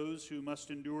shut-ins and those who must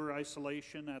endure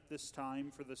isolation at this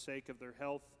time for the sake of their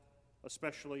health,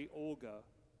 especially Olga,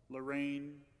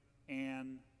 Lorraine,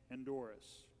 Anne, and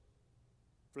Doris,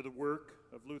 for the work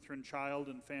of Lutheran Child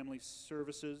and Family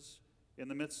Services in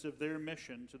the midst of their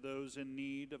mission to those in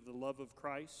need of the love of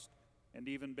Christ and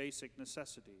even basic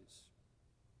necessities,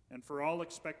 and for all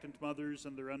expectant mothers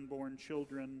and their unborn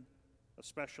children,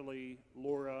 especially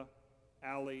Laura,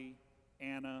 Allie,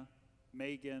 Anna,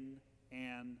 Megan,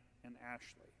 Anne, and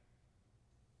Ashley.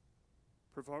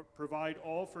 Provide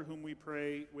all for whom we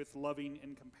pray with loving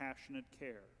and compassionate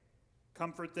care.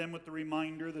 Comfort them with the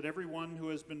reminder that everyone who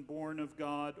has been born of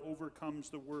God overcomes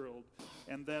the world,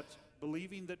 and that,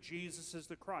 believing that Jesus is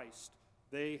the Christ,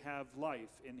 they have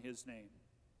life in his name.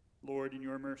 Lord, in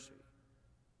your mercy.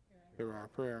 Hear our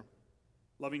prayer.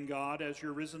 Loving God, as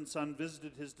your risen Son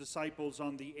visited his disciples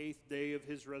on the 8th day of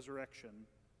his resurrection,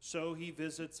 so he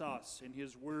visits us in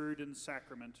his word and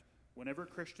sacrament whenever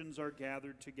Christians are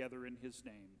gathered together in his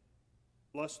name.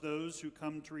 Bless those who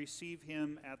come to receive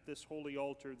him at this holy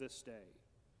altar this day.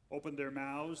 Open their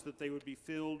mouths that they would be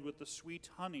filled with the sweet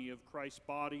honey of Christ's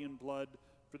body and blood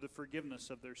for the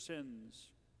forgiveness of their sins.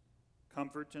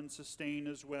 Comfort and sustain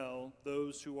as well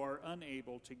those who are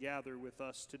unable to gather with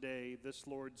us today, this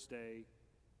Lord's Day,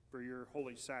 for your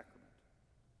holy sacrament.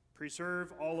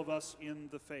 Preserve all of us in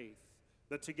the faith,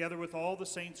 that together with all the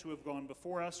saints who have gone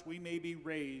before us, we may be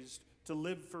raised to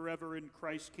live forever in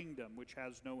Christ's kingdom, which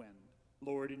has no end.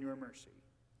 Lord, in your mercy.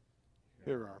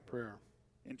 Hear our prayer.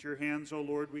 Into your hands, O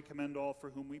Lord, we commend all for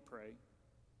whom we pray,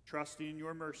 trusting in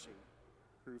your mercy,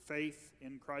 through faith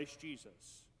in Christ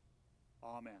Jesus.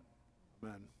 Amen.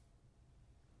 Amen.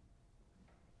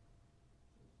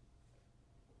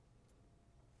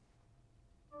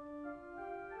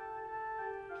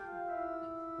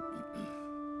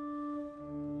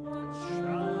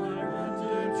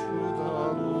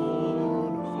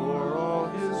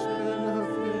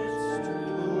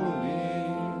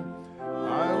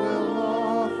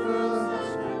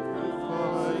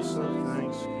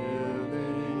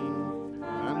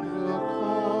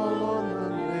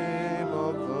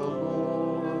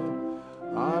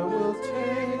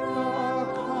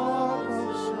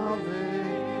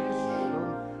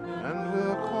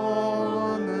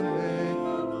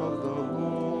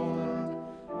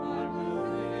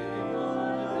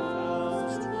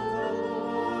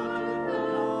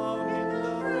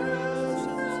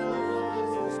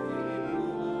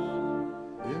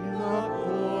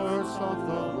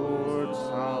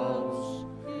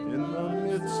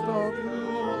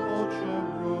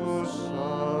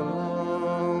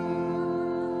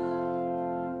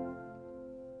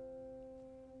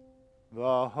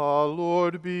 The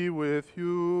Lord be with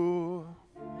you.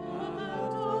 And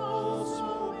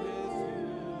also with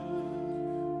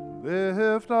you.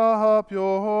 Lift up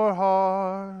your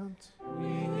hearts.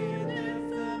 We lift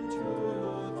them to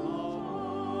the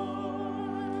Lord.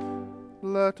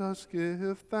 Let us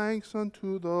give thanks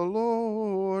unto the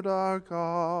Lord our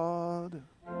God.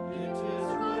 It is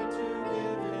right to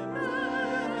give him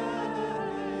thanks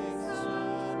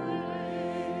and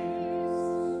praise.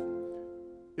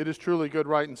 It is truly good,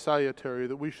 right, and salutary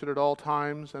that we should at all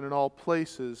times and in all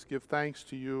places give thanks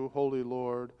to you, Holy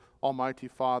Lord, Almighty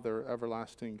Father,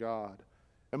 everlasting God.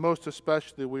 And most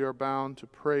especially we are bound to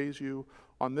praise you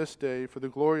on this day for the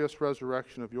glorious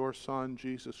resurrection of your Son,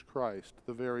 Jesus Christ,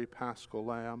 the very Paschal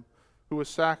Lamb, who was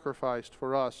sacrificed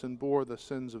for us and bore the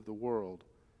sins of the world.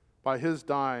 By his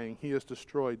dying he has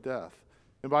destroyed death,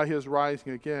 and by his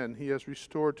rising again he has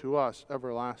restored to us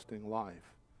everlasting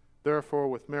life. Therefore,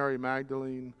 with Mary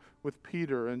Magdalene, with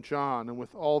Peter and John, and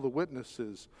with all the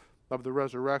witnesses of the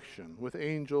resurrection, with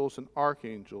angels and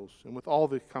archangels, and with all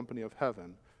the company of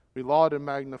heaven, we laud and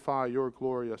magnify your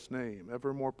glorious name,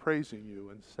 evermore praising you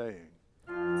and saying,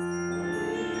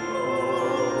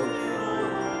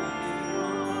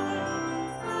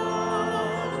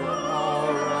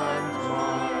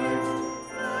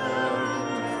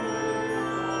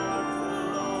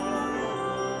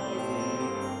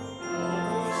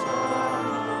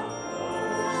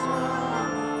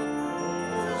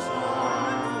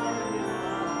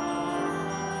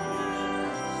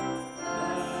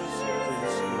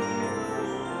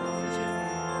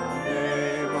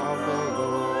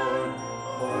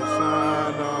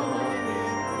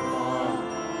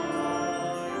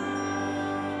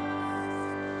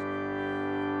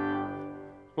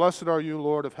 Blessed are you,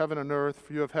 Lord of heaven and earth,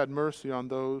 for you have had mercy on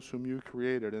those whom you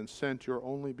created and sent your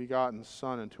only begotten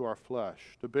Son into our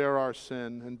flesh to bear our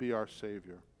sin and be our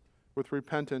Savior. With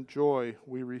repentant joy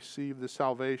we receive the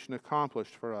salvation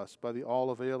accomplished for us by the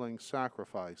all-availing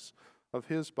sacrifice of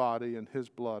his body and his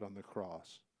blood on the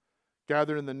cross.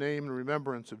 Gathered in the name and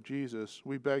remembrance of Jesus,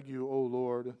 we beg you, O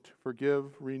Lord, to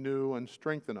forgive, renew, and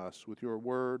strengthen us with your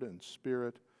word and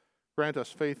spirit. Grant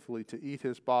us faithfully to eat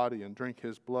his body and drink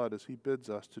his blood as he bids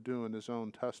us to do in his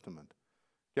own testament.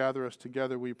 Gather us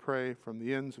together, we pray, from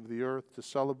the ends of the earth to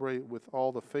celebrate with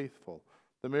all the faithful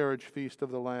the marriage feast of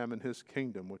the Lamb in his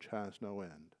kingdom which has no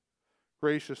end.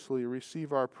 Graciously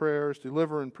receive our prayers,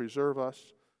 deliver and preserve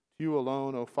us. To you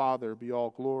alone, O Father, be all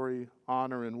glory,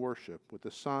 honor, and worship with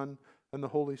the Son and the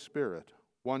Holy Spirit,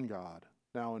 one God,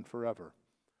 now and forever.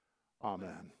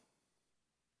 Amen.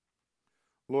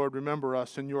 Lord, remember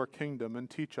us in your kingdom and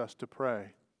teach us to pray.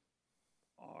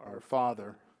 Our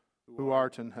Father, who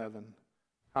art in heaven,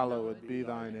 hallowed be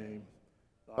thy name.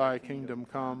 Thy kingdom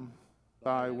come,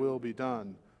 thy will be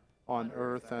done, on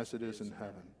earth as it is in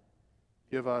heaven.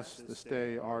 Give us this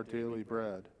day our daily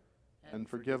bread, and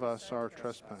forgive us our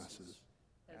trespasses,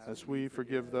 as we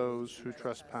forgive those who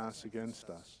trespass against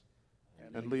us.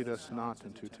 And lead us not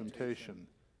into temptation,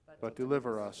 but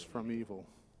deliver us from evil.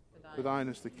 For thine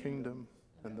is the kingdom,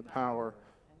 and the power,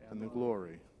 and the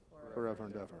glory, forever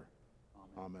and ever.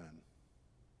 Amen.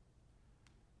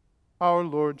 Our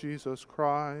Lord Jesus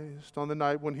Christ, on the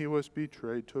night when he was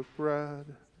betrayed, took bread,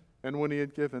 and when he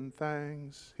had given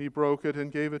thanks, he broke it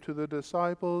and gave it to the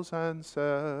disciples and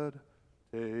said,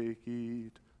 Take,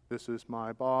 eat, this is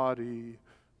my body,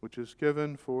 which is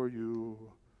given for you.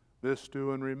 This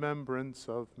do in remembrance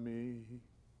of me.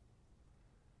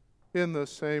 In the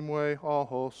same way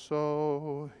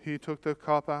also he took the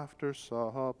cup after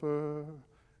supper,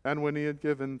 and when he had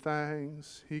given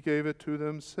thanks, he gave it to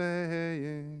them,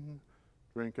 saying,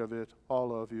 Drink of it,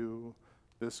 all of you.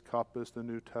 This cup is the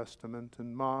New Testament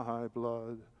in my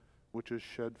blood, which is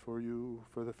shed for you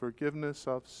for the forgiveness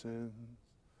of sins.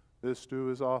 This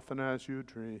do as often as you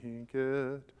drink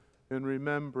it in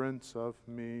remembrance of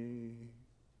me.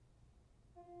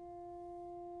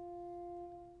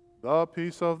 The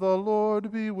peace of the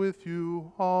Lord be with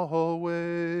you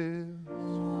always.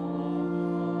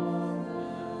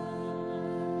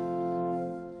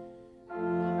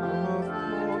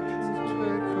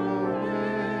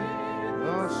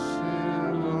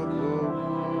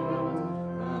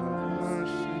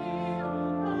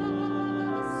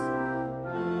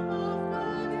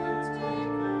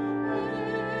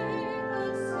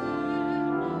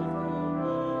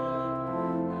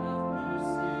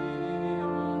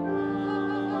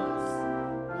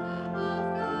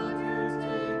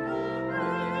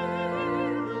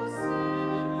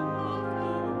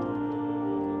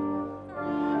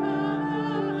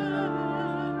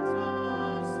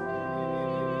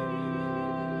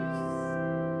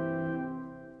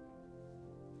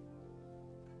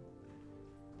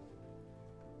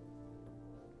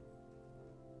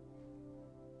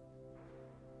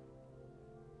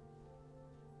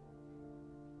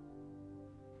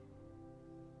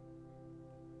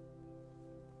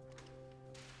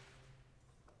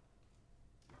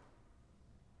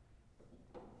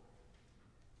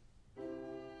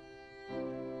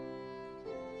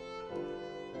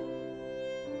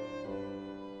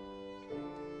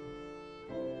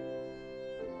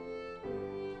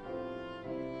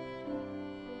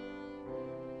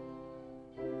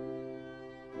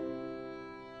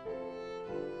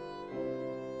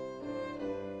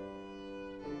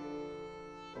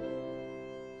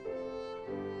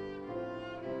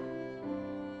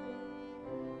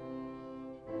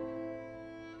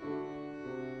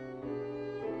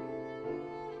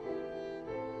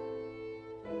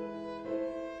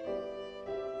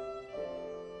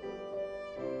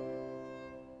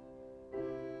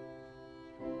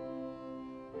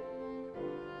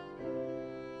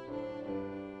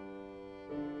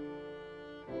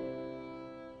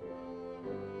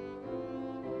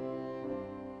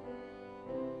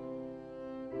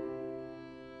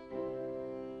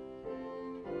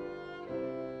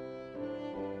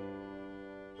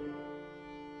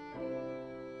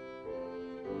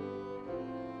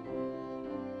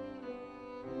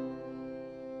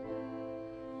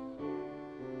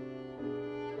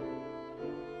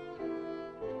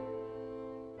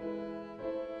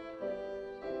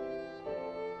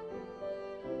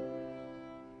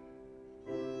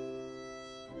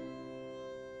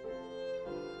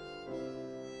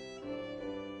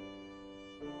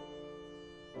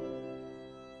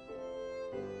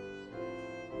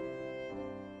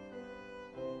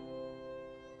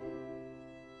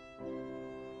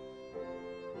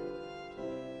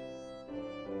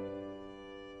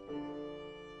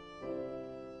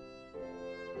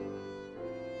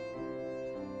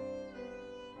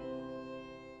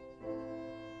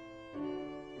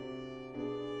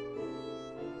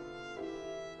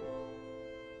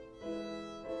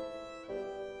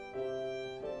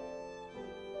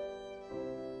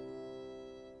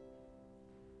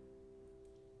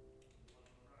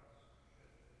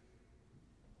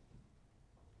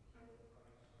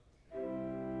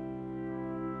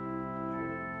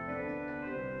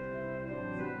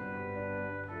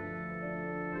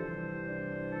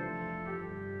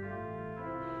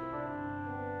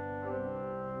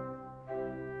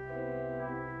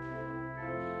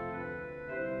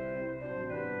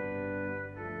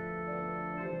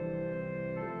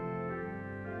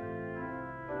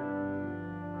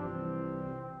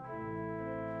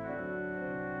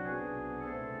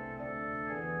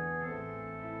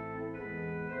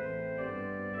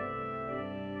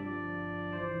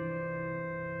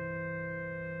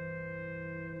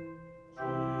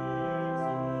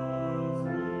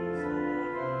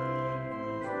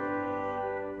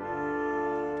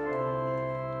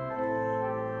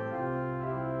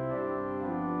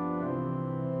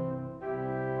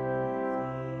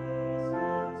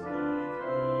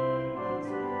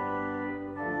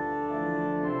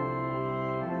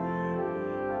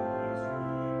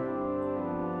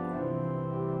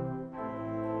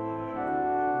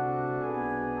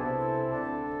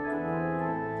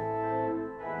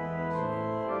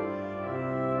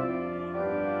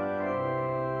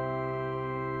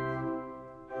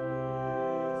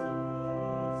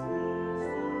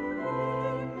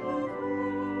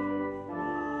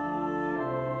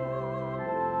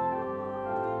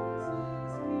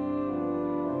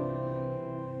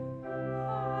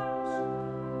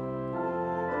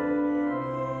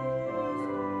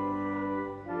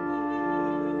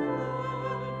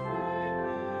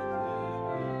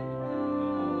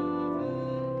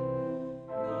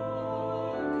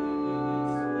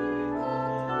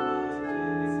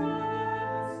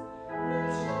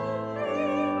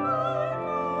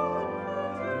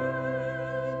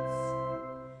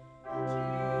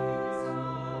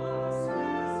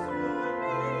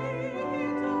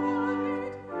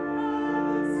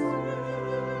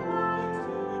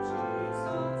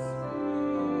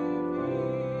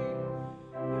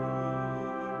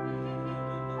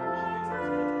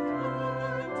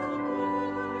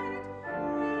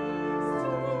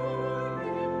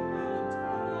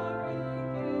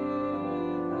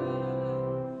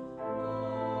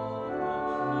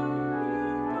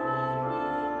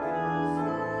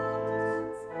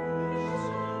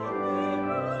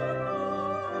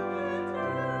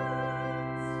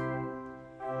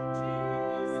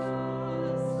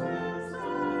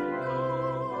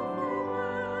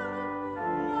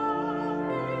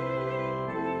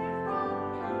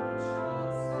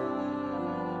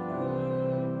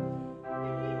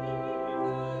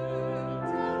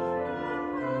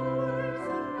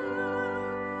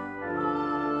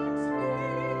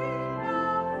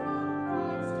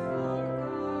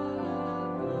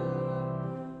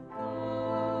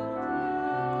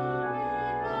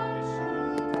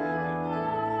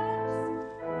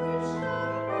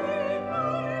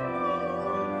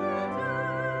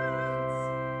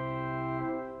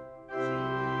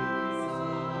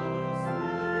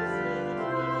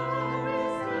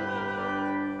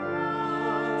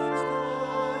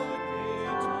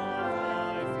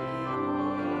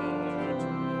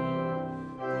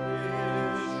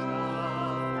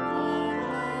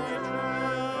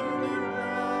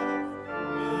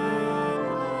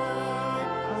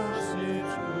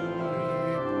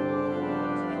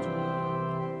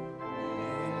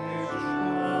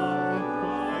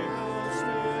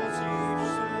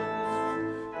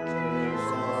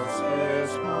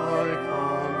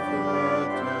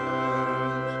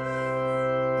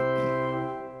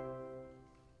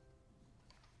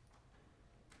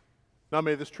 Now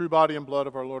may this true body and blood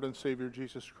of our Lord and Savior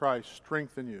Jesus Christ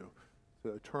strengthen you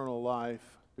to eternal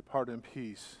life. Depart in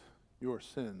peace. Your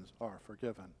sins are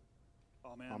forgiven.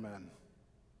 Amen. Amen.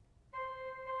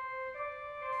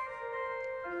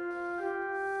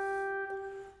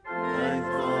 Thank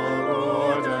the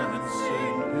Lord and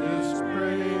sing his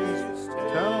praise.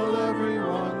 Tell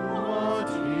everyone what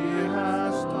he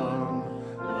has done.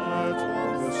 Let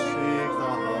all who seek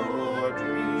the Lord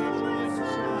rejoice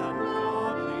and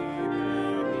gladly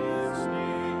bear his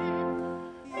name.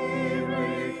 He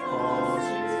recalls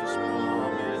his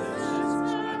promises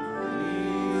and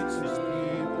leads his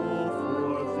people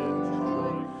forth in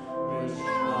joy with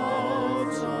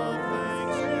shouts of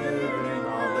thanksgiving.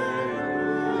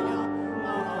 Alleluia,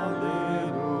 alleluia.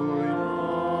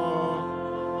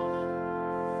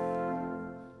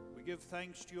 We give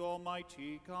thanks to you,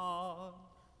 Almighty God,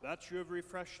 that you have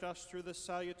refreshed us through this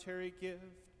salutary gift,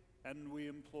 and we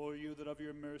implore you that of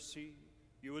your mercy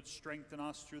you would strengthen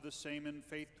us through the same in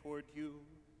faith toward you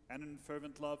and in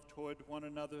fervent love toward one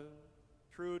another.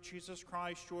 Through Jesus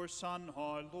Christ, your Son,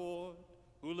 our Lord,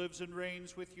 who lives and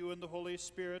reigns with you in the Holy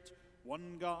Spirit,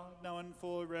 one God, now and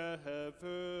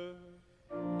forever.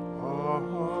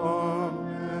 Amen.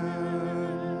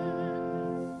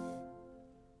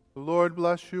 The Lord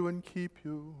bless you and keep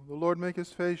you. The Lord make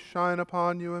his face shine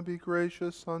upon you and be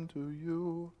gracious unto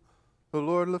you. The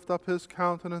Lord lift up his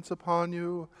countenance upon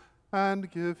you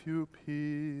and give you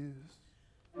peace.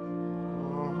 Amen.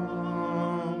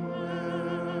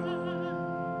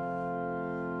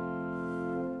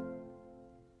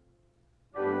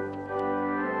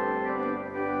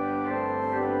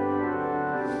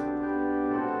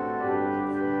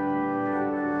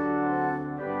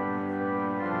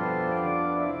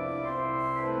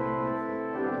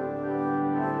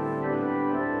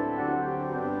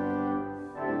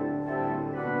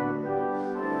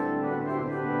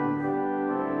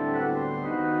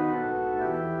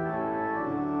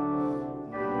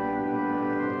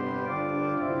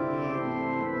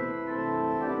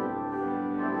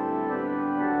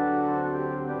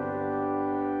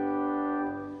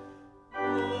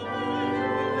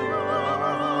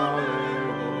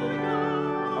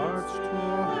 Hearts to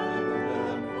heaven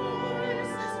and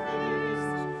voices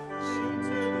sing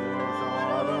to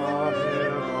God a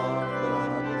hymn of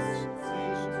gladness.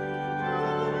 Sing to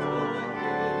God a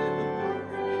hymn of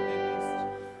praise.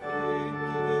 Thank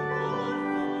you, Lord,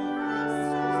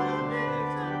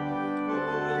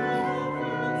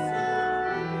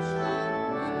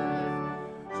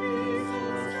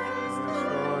 Jesus Christ, the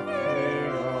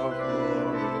King of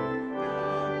glory.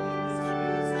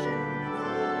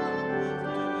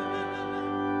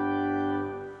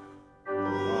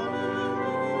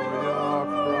 Alleluia,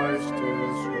 Christ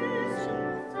is risen.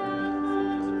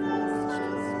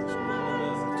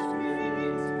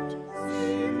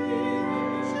 Sing the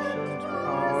ancient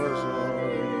powers of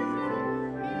evil.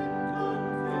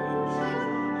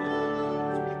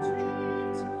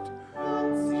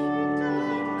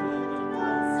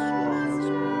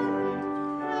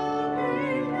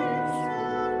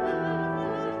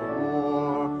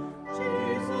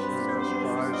 Jesus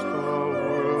Christ, the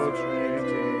world's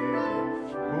Redeemer,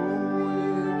 whom we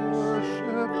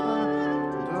worship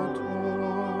and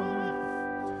adore.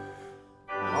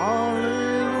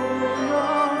 Alleluia,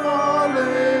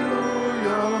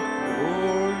 alleluia,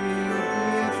 glory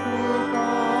be to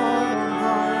God on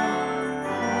high.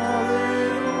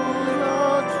 Alleluia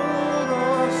to the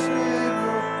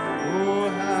Savior who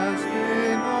has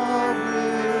gained the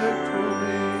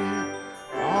victory.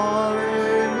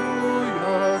 Alleluia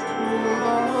to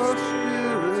the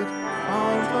Spirit,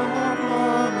 fountain of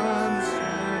love and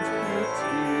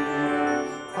sanctity.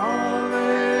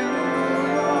 Alleluia,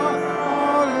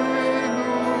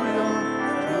 alleluia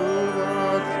to the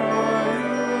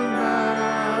triune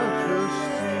majesty.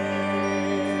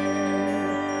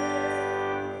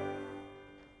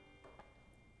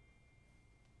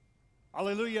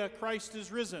 Alleluia, Christ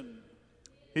is risen.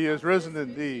 He is risen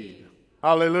indeed.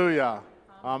 Hallelujah.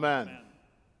 Amen. Amen.